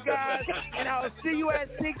love you guys, and I'll see you at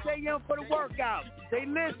 6 a.m. for the workout. They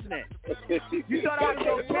listening. You thought I was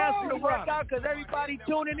going to cancel the workout because everybody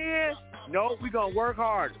tuning in? No, we're going to work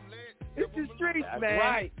harder. It's the streets, man.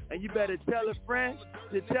 Right. And you better tell a friend,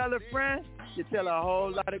 to tell a friend, to tell a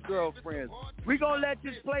whole lot of girlfriends. We're going to let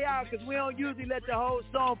this play out because we don't usually let the whole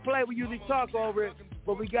song play. We usually talk over it.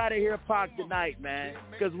 But we got to hear Pac tonight, man,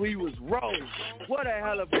 because we was rolling. What a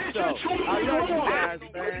hell of a show. I love you guys,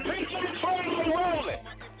 man. Picture the train rolling.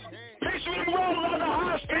 Picture me rolling on the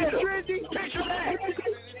hospital.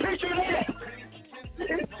 Picture that.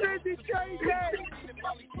 It's Drizzy Tracy.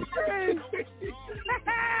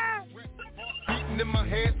 Beating in my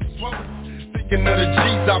head, swollen. Thinking of the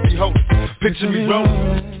G's I'll be hosting. Picture me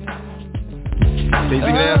rolling. They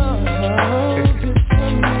see that?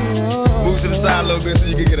 Move to the side a little bit so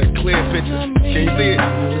you can get a clear picture. Can you see it?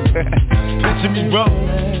 Picture me rolling.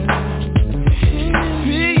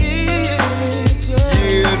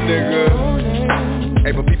 Yeah, nigga.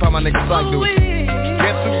 Hey, but peep how my nigga Psych do it.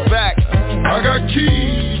 Guess who's back? I got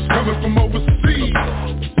keys coming from overseas.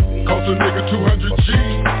 Cost a nigga 200 G.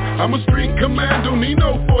 I'm a street commando,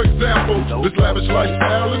 Nino, for example. This lavish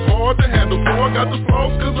lifestyle is hard to handle, so I got the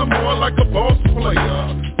flaws cause I'm more like a boss player.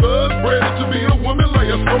 Thug bred to be a woman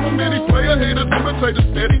layer. So many player haters, imitators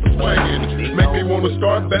steady swinging. Make me wanna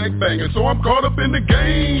start back banging, so I'm caught up in the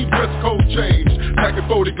game. Dress code change, packing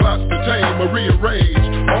 40 Glocks to tame or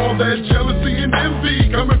rearrange. All that jealousy and envy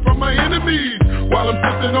coming from my enemies. While I'm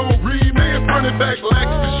sitting on Reman, running back lax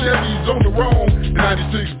and Chevys on the roam.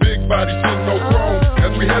 96 big body sitting no chrome.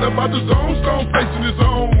 As we head up out the zone, Stone facing his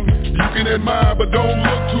own. You can admire, but don't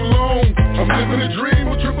look too long. I'm living a dream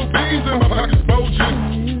with triple B's and my pockets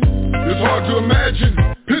bulging. It's hard to imagine.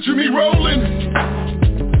 Picture me rolling.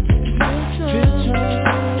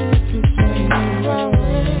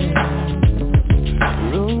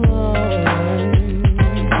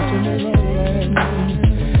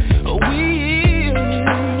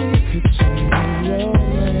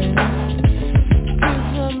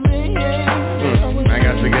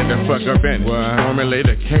 Fuck up and formulate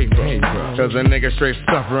a caper. Cause a nigga straight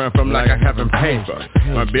suffering from like I haven't paper.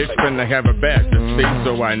 My bitch finna have a bad to see,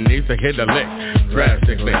 so I need to hit a lick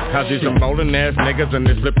drastically. Cause these some molding ass niggas and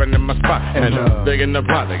they slipping in my spot. And big in the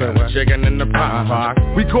pot, they got a chicken in the pot.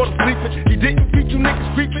 We caught him sleeping, he didn't beat you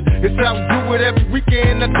niggas creeping. It's how we do it every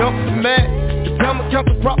weekend, I dump the man. The time I count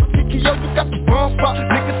the property, yo, you got the bomb spot.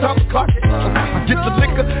 Niggas, time to clock it. I get the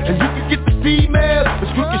liquor and you can get the female. The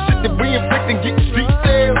crooked shit that we inflict and get street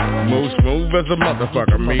sales. Move smooth as a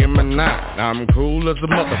motherfucker, me and my nine. I'm cool as a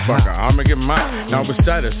motherfucker, I'ma get mine. Now we're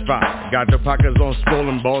satisfied. Got the pockets on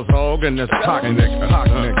swollen balls, hog, and this pocket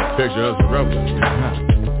nigga. Picture us rolling.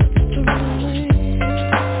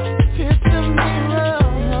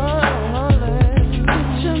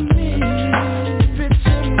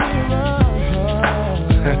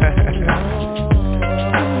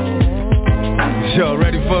 Y'all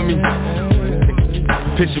ready for me?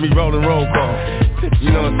 Picture me rolling roll call.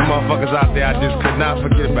 You know, some motherfuckers out there I just could not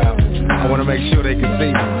forget about. I wanna make sure they can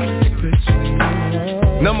see me.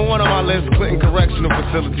 Number one on my list, Clinton Correctional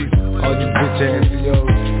Facilities. All you bitch ass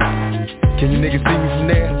CEOs. Can you niggas see me from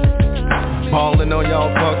there? Ballin' on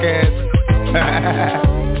y'all punk ass.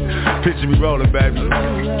 Picture me rolling, baby.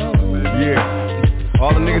 Yeah.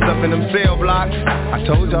 All the niggas up in them cell blocks. I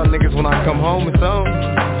told y'all niggas when I come home it's on.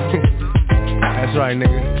 That's right,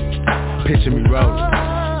 nigga. Picture me rolling.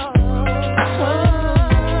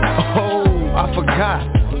 Oh, I forgot.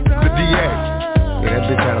 The DA. Yeah, that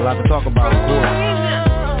bitch had a lot to talk about, of course.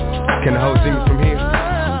 Can the hoe see me from here?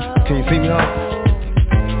 Can you see me, huh?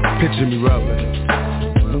 Picture me rolling.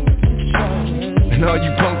 And all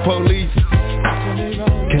you punk police,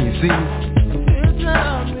 can you see me?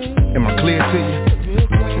 Am I clear to you?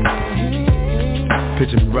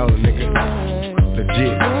 Picture me rolling, nigga.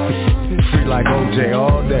 Legit. Free like OJ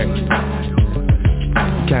all day.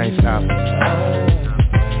 Can't stop it.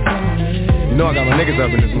 You know I got my niggas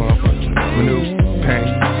up in this motherfucker. Manu, Pain,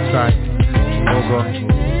 Sight, Mogo,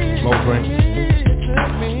 Mobrin,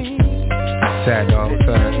 Sad Dog,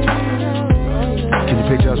 Third. Can you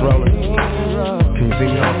picture us rolling? Can you see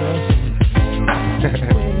me on?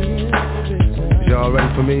 Y'all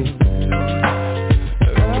ready for me?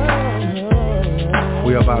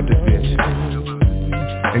 We about this bitch.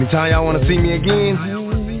 Anytime y'all wanna see me again,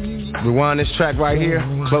 rewind this track right here,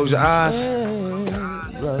 close your eyes,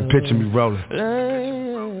 and picture me rolling.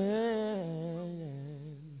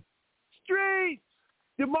 Street!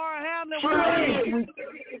 DeMar Hamlin.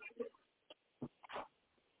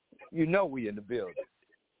 You know we in the building.